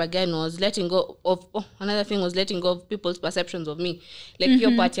 friendship again was letting go of, another thing was letting go of people's perceptions of me. Like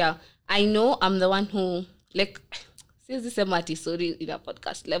your part, I know I'm the one who, like, since this MRT, sorry, in a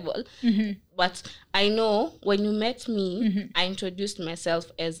podcast level, but I know when you met me, I introduced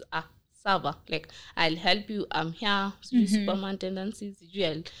myself as a server. Like, I'll help you, I'm here, Superman tendencies,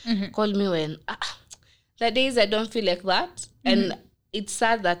 you'll call me when, the days I don't feel like that, and it's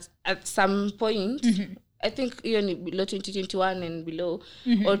sad that at some point, I think even below 2021 and below,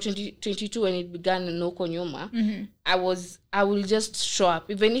 or 2022 when it began no konyoma, I will just show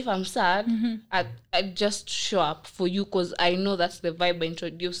up. Even if I'm sad, I just show up for you because I know that's the vibe I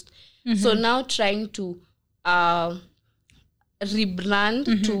introduced. So now trying to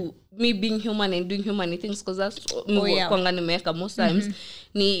rebrand to me being human and doing human things, because that's kwanga nimeweka most times,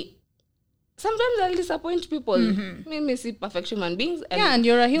 sometimes I'll disappoint people. Me see perfect human beings. And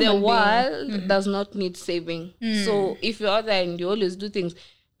you're a human being. The world does not need saving. So if you're out there and you always do things,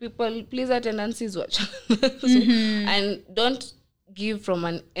 people, please tendencies watch. And don't give from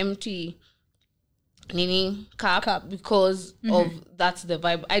an empty cup because of that's the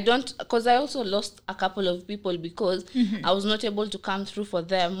vibe. Because I also lost a couple of people because I was not able to come through for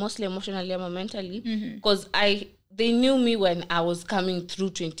them, mostly emotionally and mentally, because they knew me when I was coming through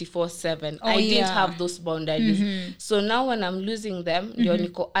 24/7. I didn't have those boundaries. So now when I'm losing them,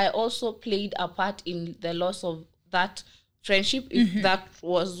 I also played a part in the loss of that friendship, if that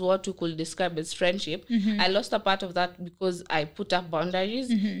was what you could describe as friendship. I lost a part of that because I put up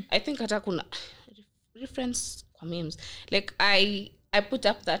boundaries. I think hata kuna reference kwa memes. Like I put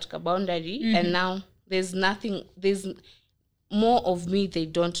up that boundary and now there's more of me they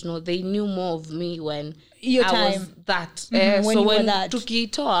don't know. They knew more of me when I was that. So when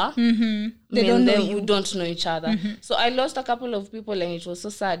tukitoa, we don't know each other. So I lost a couple of people and it was so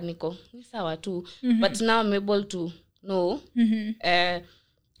sad, Nico. Ni sawa tu. But now I'm able to know,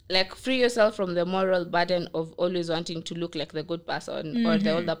 like free yourself from the moral burden of always wanting to look like the good person or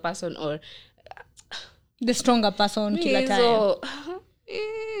the older person or the stronger person kila time. So,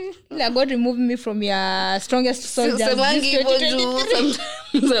 God remove me from your strongest soldiers. Sometimes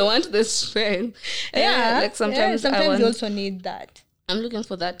I want the strength. Like sometimes you also need that. I'm looking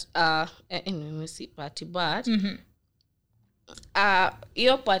for that. Anyway, we see party, but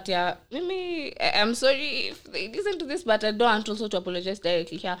your party. Maybe I'm sorry if they listen to this, but I don't want also to apologize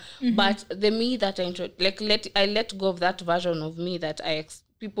directly here. But the me that I let go of that version of me that I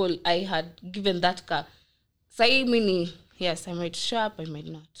had given that car. Sai mini yes, I might show up, I might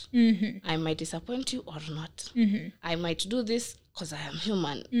not. I might disappoint you or not. I might do this because I am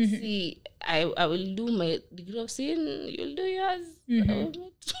human. See, I will do my degree of sin, you'll do yours.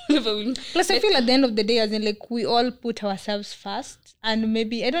 Plus, I feel at the end of the day, as in, like, we all put ourselves first, and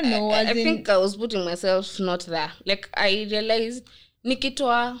maybe, I don't know, I think I was putting myself not there. Like, I realized,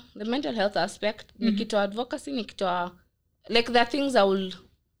 nikitoa the mental health aspect, nikitoa advocacy, nikitoa, like, the things I will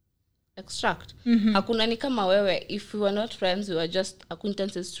extract. Hakuna ni kama wewe, if we were not friends, we were just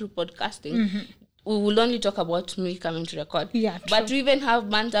acquaintances through podcasting, we will only talk about me coming to record. Yeah, but we even have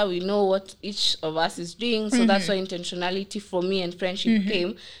banter, we know what each of us is doing, so that's why intentionality for me and friendship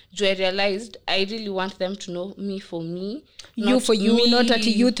came. I realized I really want them to know me for me, you for you, me, not at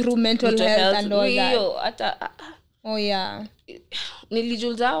you through mental health and all that. Oh yeah,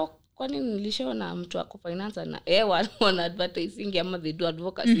 nilijulzao kwani nilishaona mtu ako finance na wana advertising ama they do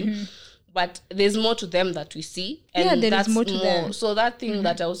advocacy. But there's more to them that we see, and there is more to them. So that thing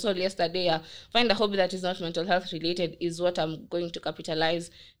that I was told yesterday, find a hobby that is not mental health related, is what I'm going to capitalize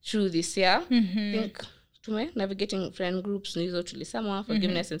through this year. I think navigating friend groups, nizo tulisema,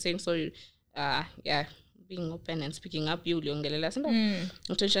 forgiveness and saying sorry, being open and speaking up. You uliongelea sema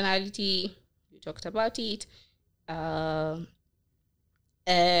intentionality, you talked about it.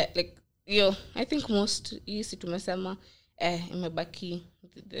 Like I think most easy tumesema imebaki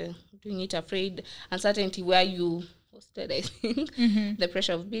the doing it afraid, uncertainty where you hosted, I think. The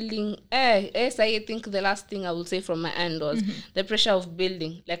pressure of building. Yes, I think the last thing I will say from my end was the pressure of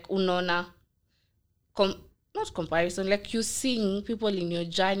building. Like unona, not comparison, like you seeing people in your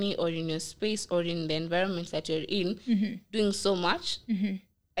journey or in your space or in the environment that you're in doing so much,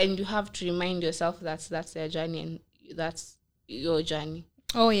 and you have to remind yourself that's their journey and that's your journey.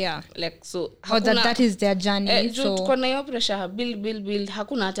 Oh yeah, like so hakuna, that is their journey. So tuko na hiyo pressure, build,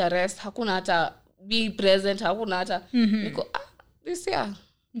 hakuna hata rest, hakuna hata be present, hakuna hata niko this year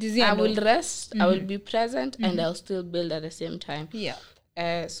I will rest, I will be present, and I'll still build at the same time. Yeah.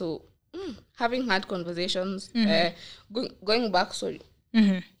 So having had conversations, going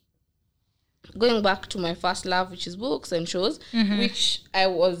back to my first love, which is books and shows, which I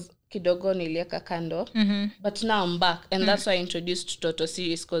was kidogo nilieka kando, but now I'm back, and that's why I introduced Toto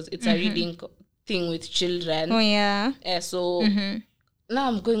series, because it's a reading thing with children. Oh yeah. So now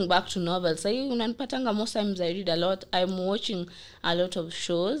I'm going back to novels. Unanipatanga most times I read a lot. I'm watching a lot of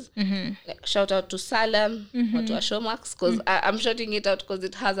shows. Like, shout out to Salem or to Showmax, because I'm shouting it out because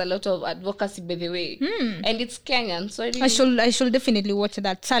it has a lot of advocacy, by the way, and it's Kenyan. So I should definitely watch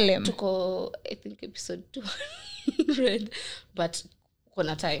that. Salem. Tuko, I think episode 200, but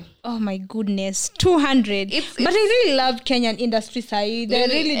kona time. Oh my goodness, 200. But I really love Kenyan industry side. They're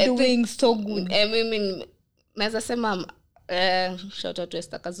really doing so good. I mean, naweza sema shout out to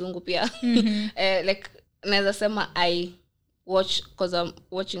Esther Kazungu pia. Like naweza sema I watch, because I'm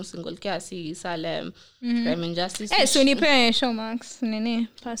watching Single Care, see Salem, Crime and Justice. So nipe Showmax nini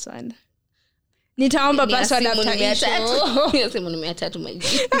password. Nitaomba password after issue. Yes, simu 300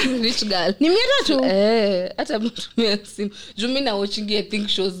 maji. Rich girl. Ni 300? Hata mtumia simu. Jumi na watching I think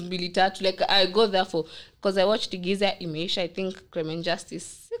shows 2-3. Like I go there for, because I watched Giza Imeisha, I think Crime and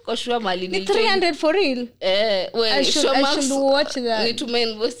Justice. Siko sure mali ni 300 for real. Well, I should watch that. Nitume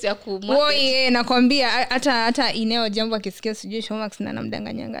invoice ya ku market. Oh yeah, nakwambia hata Ineo Jambo akisikia sijui Showmax na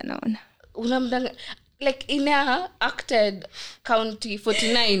namdanganyanga naona. Unamdanga, like Ina acted County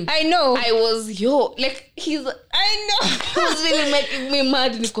 49. I know. I was like he was really making me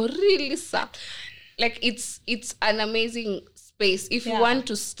mad. Niko really sad. Like it's an amazing space. If you want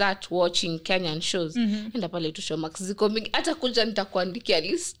to start watching Kenyan shows, enda pale tu Showmax ziko mingi. Hata kuja nitakuandikia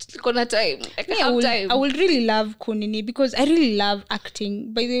list. Niko na time. I will really love Kunini, because I really love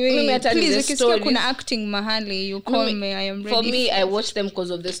acting. By the way, please ukisikia kuna acting mahali, you call me. I am ready. For me, I watch them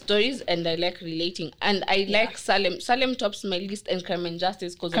because of the stories, and I like relating, and I like Salem. Salem tops my list, and Crime and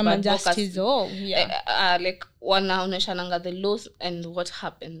Justice because of advocacy. Oh yeah. Like wanaoneshananga the laws and what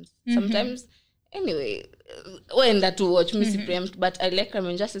happens sometimes. Anyway, when that to watch me preempt, but I like Crime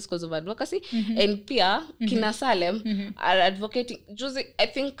and Justice because of advocacy, and pia kina Salem are advocating. Juzi, I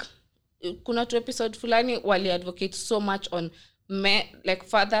think kuna tu episode fulani wali advocate so much on men, like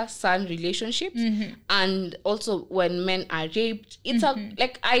father-son relationships, and also when men are raped. It's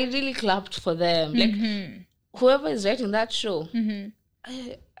like I really clapped for them. Like whoever is writing that show,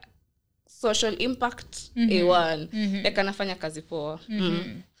 social impact A1, like anafanya kazi poa.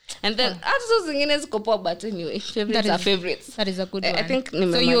 And then also zingine ziko poa, but anyway, favorites are favorites. That is a good one. I think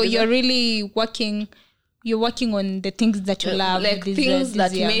so you're really working on the things that you love, like this, things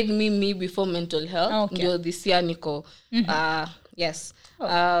this that made me before mental health. Okay. This year niko Yes.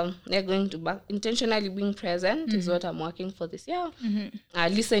 They're going to back intentionally being present is what I'm working for this year.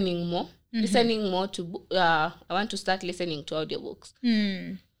 Listening more. Listening more to I want to start listening to audiobooks.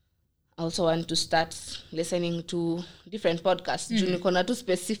 I also want to start listening to different podcasts. Junikona to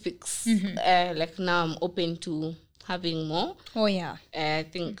specifics. Like now I'm open to having more. Oh yeah. I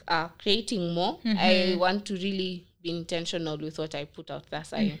think creating more. I want to really be intentional with what I put out there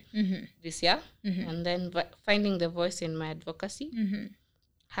this year. And then finding the voice in my advocacy.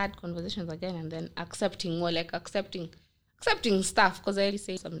 Had conversations again, and then accepting more, like accepting stuff, because I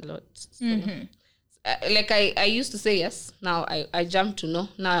say some lots. So, like I used to say yes, now I jump to no.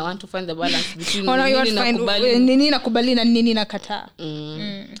 Now I want to find the balance between nini nakubali na nini nakataa.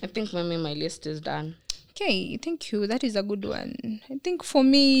 I think maybe my list is done. Okay, thank you. That is a good one. I think for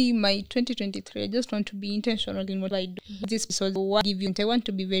me, my 2023, I just want to be intentional in what I do. This episode will give you. I want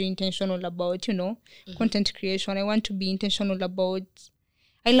to be very intentional about, content creation. I want to be intentional about.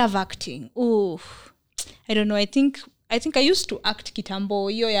 I love acting. Oh, I don't know. I think I used to act kitambo,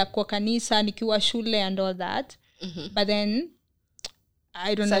 hiyo ya kwa kanisa, nikiwa shule and all that. But then,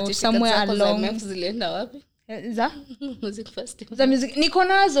 I don't know, somewhere along. Music festival. The music. Niko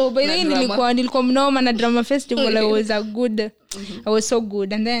nazo. By the way, nilikuwa mnoma na drama festival. I was I was so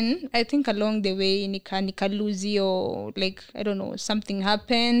good. And then, I think along the way, nika lose yo, like, I don't know, something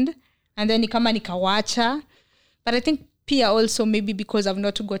happened. And then nikawacha. But I think pia also maybe because I've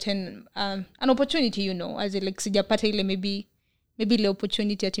not gotten an opportunity, as like sijapata ile maybe the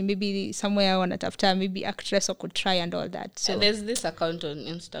opportunity ati maybe somewhere wanatafuta maybe actress or could try and all that. So there's this account on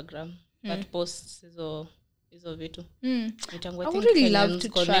Instagram that posts hizo vitu. I would really love to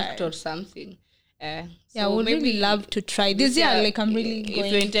connect try or something. I would really love to try this year. Like I'm really going.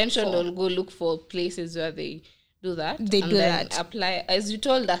 If you're intentional, go look for places where they do that. They do that. Apply, as you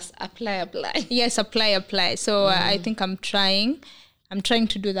told us. Apply. Yes, apply. So I think I'm trying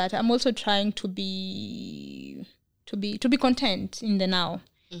to do that. I'm also trying to be content in the now.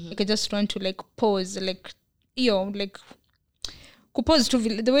 Like I just want to like pause, like kupause to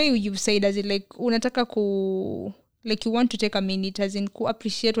the way you've said, as in like unataka like you want to take a minute, as in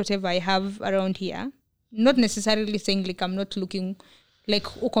appreciate whatever I have around here. Not necessarily saying like I'm not looking like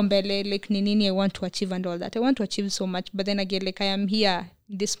ukombele, like nini I want to achieve and all that. I want to achieve so much, but then again, like I am here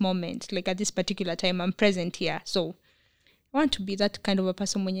in this moment, like at this particular time, I'm present here. So I want to be that kind of a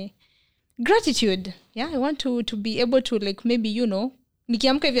person mwenye gratitude. Yeah, I want to be able to like maybe,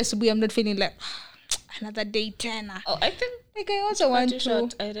 nikiamka hivi asubuhi, I'm not feeling like another day tena. Oh, I think like I also want to.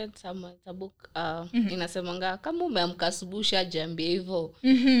 I read a book inasemanga kama umeamka asubuhi shajiambia hivyo.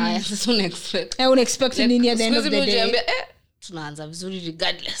 Sasa unexpect nini at the end of the day. Tunaanza vizuri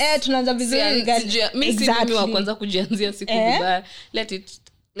regardless. Tunaanza vizuri regardless. Exactly. Mimi kwanza kujianzia siku vibaya.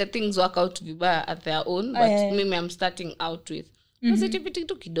 Let things work out vibaya at their own, but mimi I'm starting out with positivity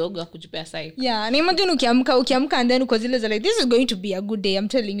tu kidogo kujipea psyche. Yeah, na imagine ukiamka and then uko zile za like this is going to be a good day. I'm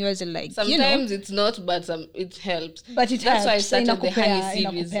telling you, as like sometimes it's not, but it helps. But it that's helps. Why I started the honey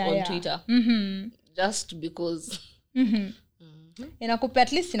series on Twitter. Just because inakupe,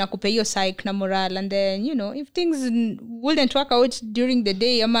 at least inakupe hiyo psyche na morale, and then if things wouldn't work out during the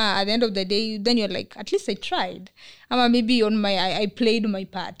day ama at the end of the day, then you're like at least I tried, ama maybe on my I played my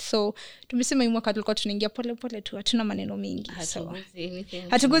part. So tumesema mwaka tulikuwa tunaingia pole tu, hatuna maneno mingi, so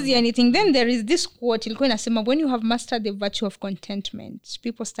hatuguzi anything. Then there is this quote ilikuwa inasema, when you have mastered the virtue of contentment,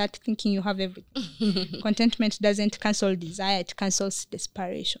 people start thinking you have everything. Contentment doesn't cancel desire, it cancels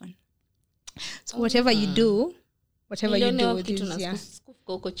desperation. So whatever you do this year.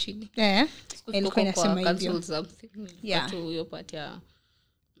 Huko chini. Ilikuwa inasema hivyo. Hiyo part ya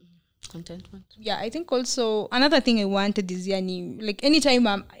contentment. Yeah, I think also another thing I wanted this year ni like anytime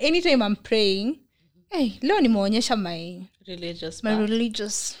I'm praying, hey, leo nimeonyesha my religious,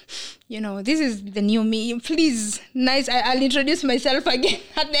 this is the new me. Please, nice. I'll introduce myself again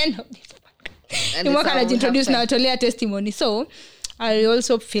at the end of this podcast. You can introduce now, tolea testimony. So I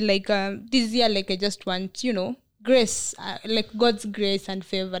also feel like this year, like I just want, grace, like God's grace and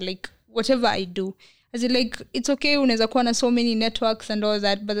favor, like whatever I do, as it like it's okay unaweza kuwa na so many networks and all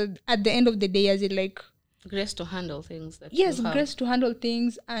that, but at the end of the day, as it like grace to handle things that grace to handle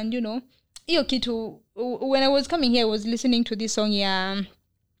things. And hiyo kitu, when I was coming here, I was listening to this song,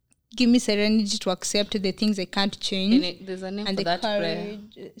 give me serenity to accept the things I can't change. And there's a name and for that prayer.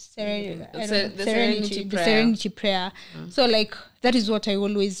 The serenity prayer. So like that is what I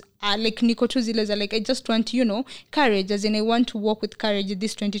always like niko tu zile za like I just want courage, as in I want to walk with courage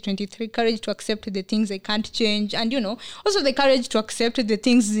this 2023, courage to accept the things I can't change, and also the courage to accept the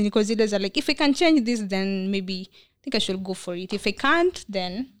things niko zile za like if I can change this, then maybe I think I should go for it. If I can't,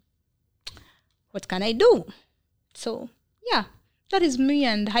 then what can I do? So yeah, that is me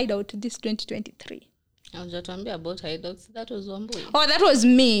and Hideout this 2023. I was just talking about Hideouts. That was Wambui. Oh, that was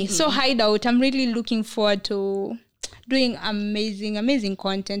me. So Hideout, I'm really looking forward to doing amazing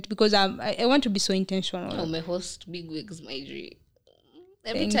content because I want to be so intentional. Oh, my host Big Wigs, my dream.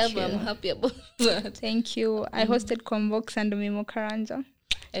 Every Thank time you. I'm happy about that. Thank you. I hosted Convox and Mimo Karanja.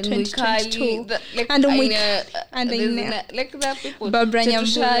 And 2022. like And I we- know, and I there's know. like there are people. Barbara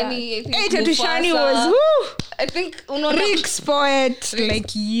Nyambura. Tetushani, I think Hey, Tetushani Mufasa. was woo! I think unaona- Rick's poet.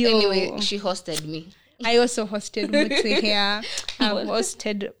 Like you. Anyway, she hosted me. I also hosted Mutsi here. I've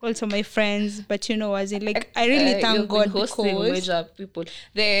hosted also my friends, but as in like I really thank You've God been hosting because major people.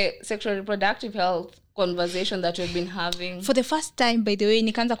 The sexual reproductive health conversation that we've been having. for the first time, by the way,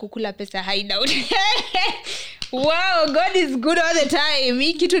 nikaanza kukula pesa Hideout. Wow, God is good all the time.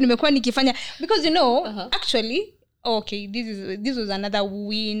 Hii kitu nimekuwa nikifanya because actually, okay, this was another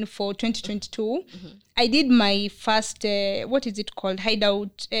win for 2022. I did my first what is it called?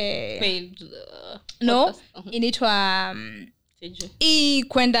 Hideout Paid, no, podcast. inaitwa TJ. hii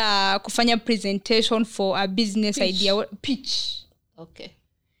kwenda kufanya presentation for a business idea pitch. Okay.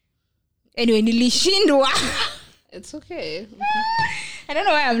 Anyway, nilishindwa. It's okay. I don't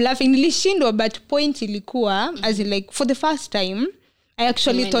know why I'm laughing. Nilishindwa, but point ilikuwa as in like for the first time I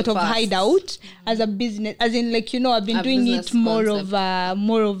actually Many thought of firsts. Hideout as a business, as in like I've been A doing it business more concept.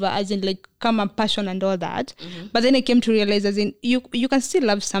 of a as in like come a passion and all that. But then I came to realize as in you can still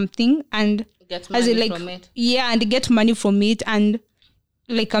love something and Get as in money like from it. yeah, and get money from it, and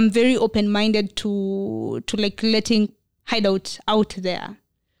like I'm very open-minded to like letting Hideout out there,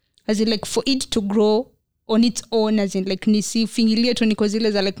 as in like for it to grow on its own, as in like nisifingilie tu niko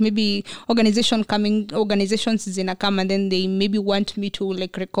zile za like maybe organizations zina come and then they maybe want me to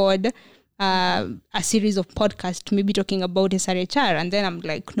like record a series of podcasts maybe talking about SRHR, and then I'm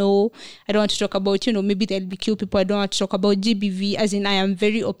like, no, I don't want to talk about maybe the LBQ people. I don't want to talk about GBV. As in I am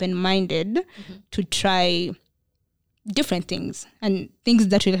very open-minded to try different things and things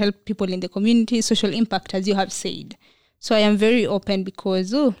that will help people in the community, social impact, as you have said. So I am very open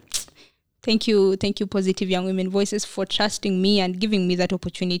because thank you Positive Young Women Voices for trusting me and giving me that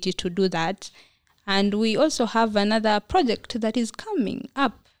opportunity to do that. And we also have another project that is coming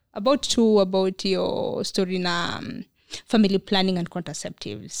up about your story na family planning and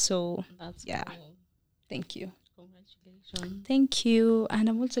contraceptives. So That's yeah. cool. Thank you. Congratulations. Thank you. And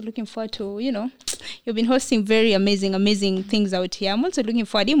I'm also looking forward to, you've been hosting very amazing things out here. I'm also looking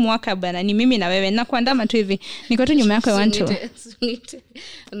forward. Hii mwaka bana ni mimi na wewe nakuandama tu hivi. Niko tu nyuma yako I want to.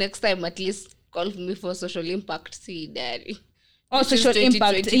 Next time at least call me for social impact. See, daddy. Oh, This is social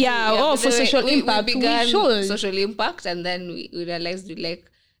impact. 2022. Yeah, by for the way, social impact. We We began should. social impact, and then we realized we like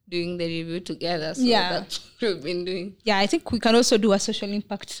doing the review together. So Yeah. that's what we've been doing. Yeah, I think we can also do a social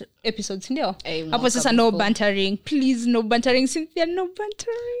impact episode. Ndio. Hey, Hapo mwaka sasa no before. bantering. Please, no bantering. Cynthia, no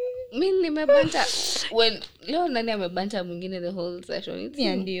bantering. Mi nimebanta. Leo nani amebanta mwingine the whole session? It's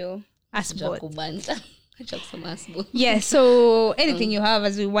Yeah, you. ndio. Us Acha both. kubanta. Acha kusema asbo. Yeah, so anything you have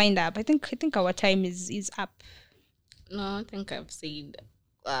as we wind up. I think our time is up. No, I think I've said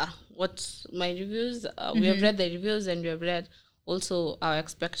what my reviews. We have read the reviews, and we have read also our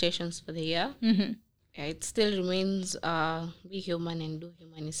expectations for the year. Mm-hmm. Yeah, it still remains be human and do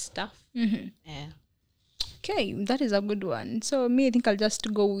humanist stuff. Mm-hmm. Yeah. Okay, that is a good one. So me, I think I'll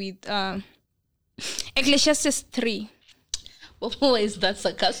just go with Ecclesiastes 3. Oh, is that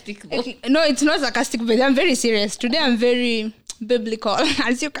sarcastic though? No, it's not sarcastic, but I'm very serious. Today I'm very biblical,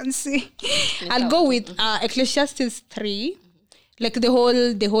 as you can see. I'll go with Ecclesiastes 3. Like the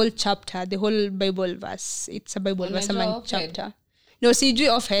whole chapter, the whole Bible verse. It's a Bible verse, a chapter. No, sijui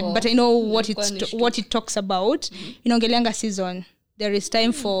off head, but I know what it talks about. Inaongeleanga season. There is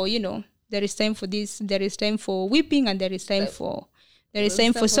time for, there is time for this, there is time for weeping, and there is time for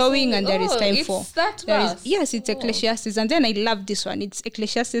sowing, and there is time for yes, it's Ecclesiastes. And then I love this one. It's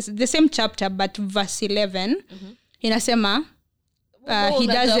Ecclesiastes, the same chapter but verse 11. Inasema he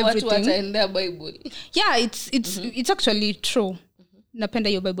does everything. Yeah, it's actually true.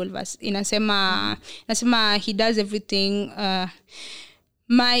 Napenda your Bible verse. Inasema he does everything.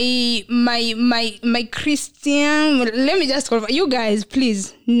 My Christian, let me just call you guys,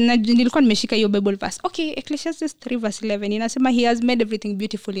 please. Nilikuwa nimeshika your Bible verse. Okay, Ecclesiastes 3 verse 11. Inasema he has made everything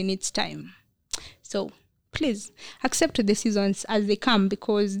beautiful in its time. So please accept the seasons as they come,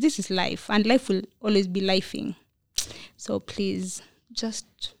 because this is life, and life will always be lifing. So please just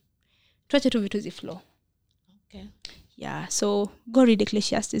tuache tu vitu ziflow. Okay. Yeah, so go read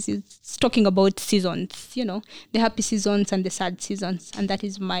Ecclesiastes. It's talking about seasons, the happy seasons and the sad seasons, and that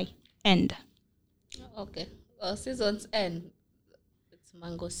is my end. Okay. Well, seasons end. It's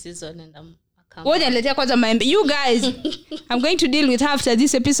mango season, and I'm Ngoja niletea kwanza maembe. You guys, I'm going to deal with her after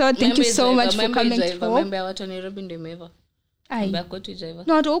this episode. Thank you so much for coming. Maembe ya watu Nairobi ndio imeiva. Maembe ya kwetu ijaiva.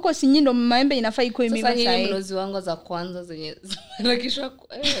 No, hata huko Sinyindo maembe inafaa iko imeiva sasa. Sasa mlozi wangu za kwanza zenye lakishwa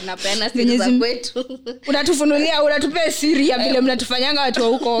napenda siri za kwetu. Unatufunulia, unatupea siri ya vile mnatufanyanga watu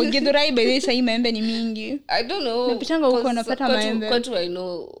huko. Githurai by this hii maembe ni mingi. I don't know. Napitanga huko unapata maembe. Kwetu I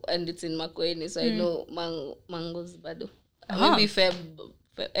know and it's in Makueni, so I know mangoes bado. Maybe Feb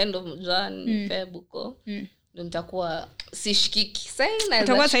end of Jan, Feb huko. Ndio nitakuwa sishikiki.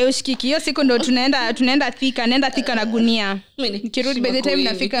 Itakuwa sayo shikiki. Hiyo siku ndo tunaenda Thika, naenda Thika na gunia. Nikirudi by the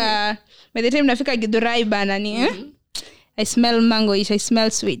time nafika Githurai bana ni I smell mango, I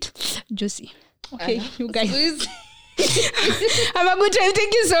smell sweet, juicy. Okay, you guys. Have a good time.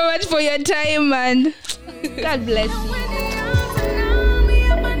 Thank you so much for your time, man. God bless you.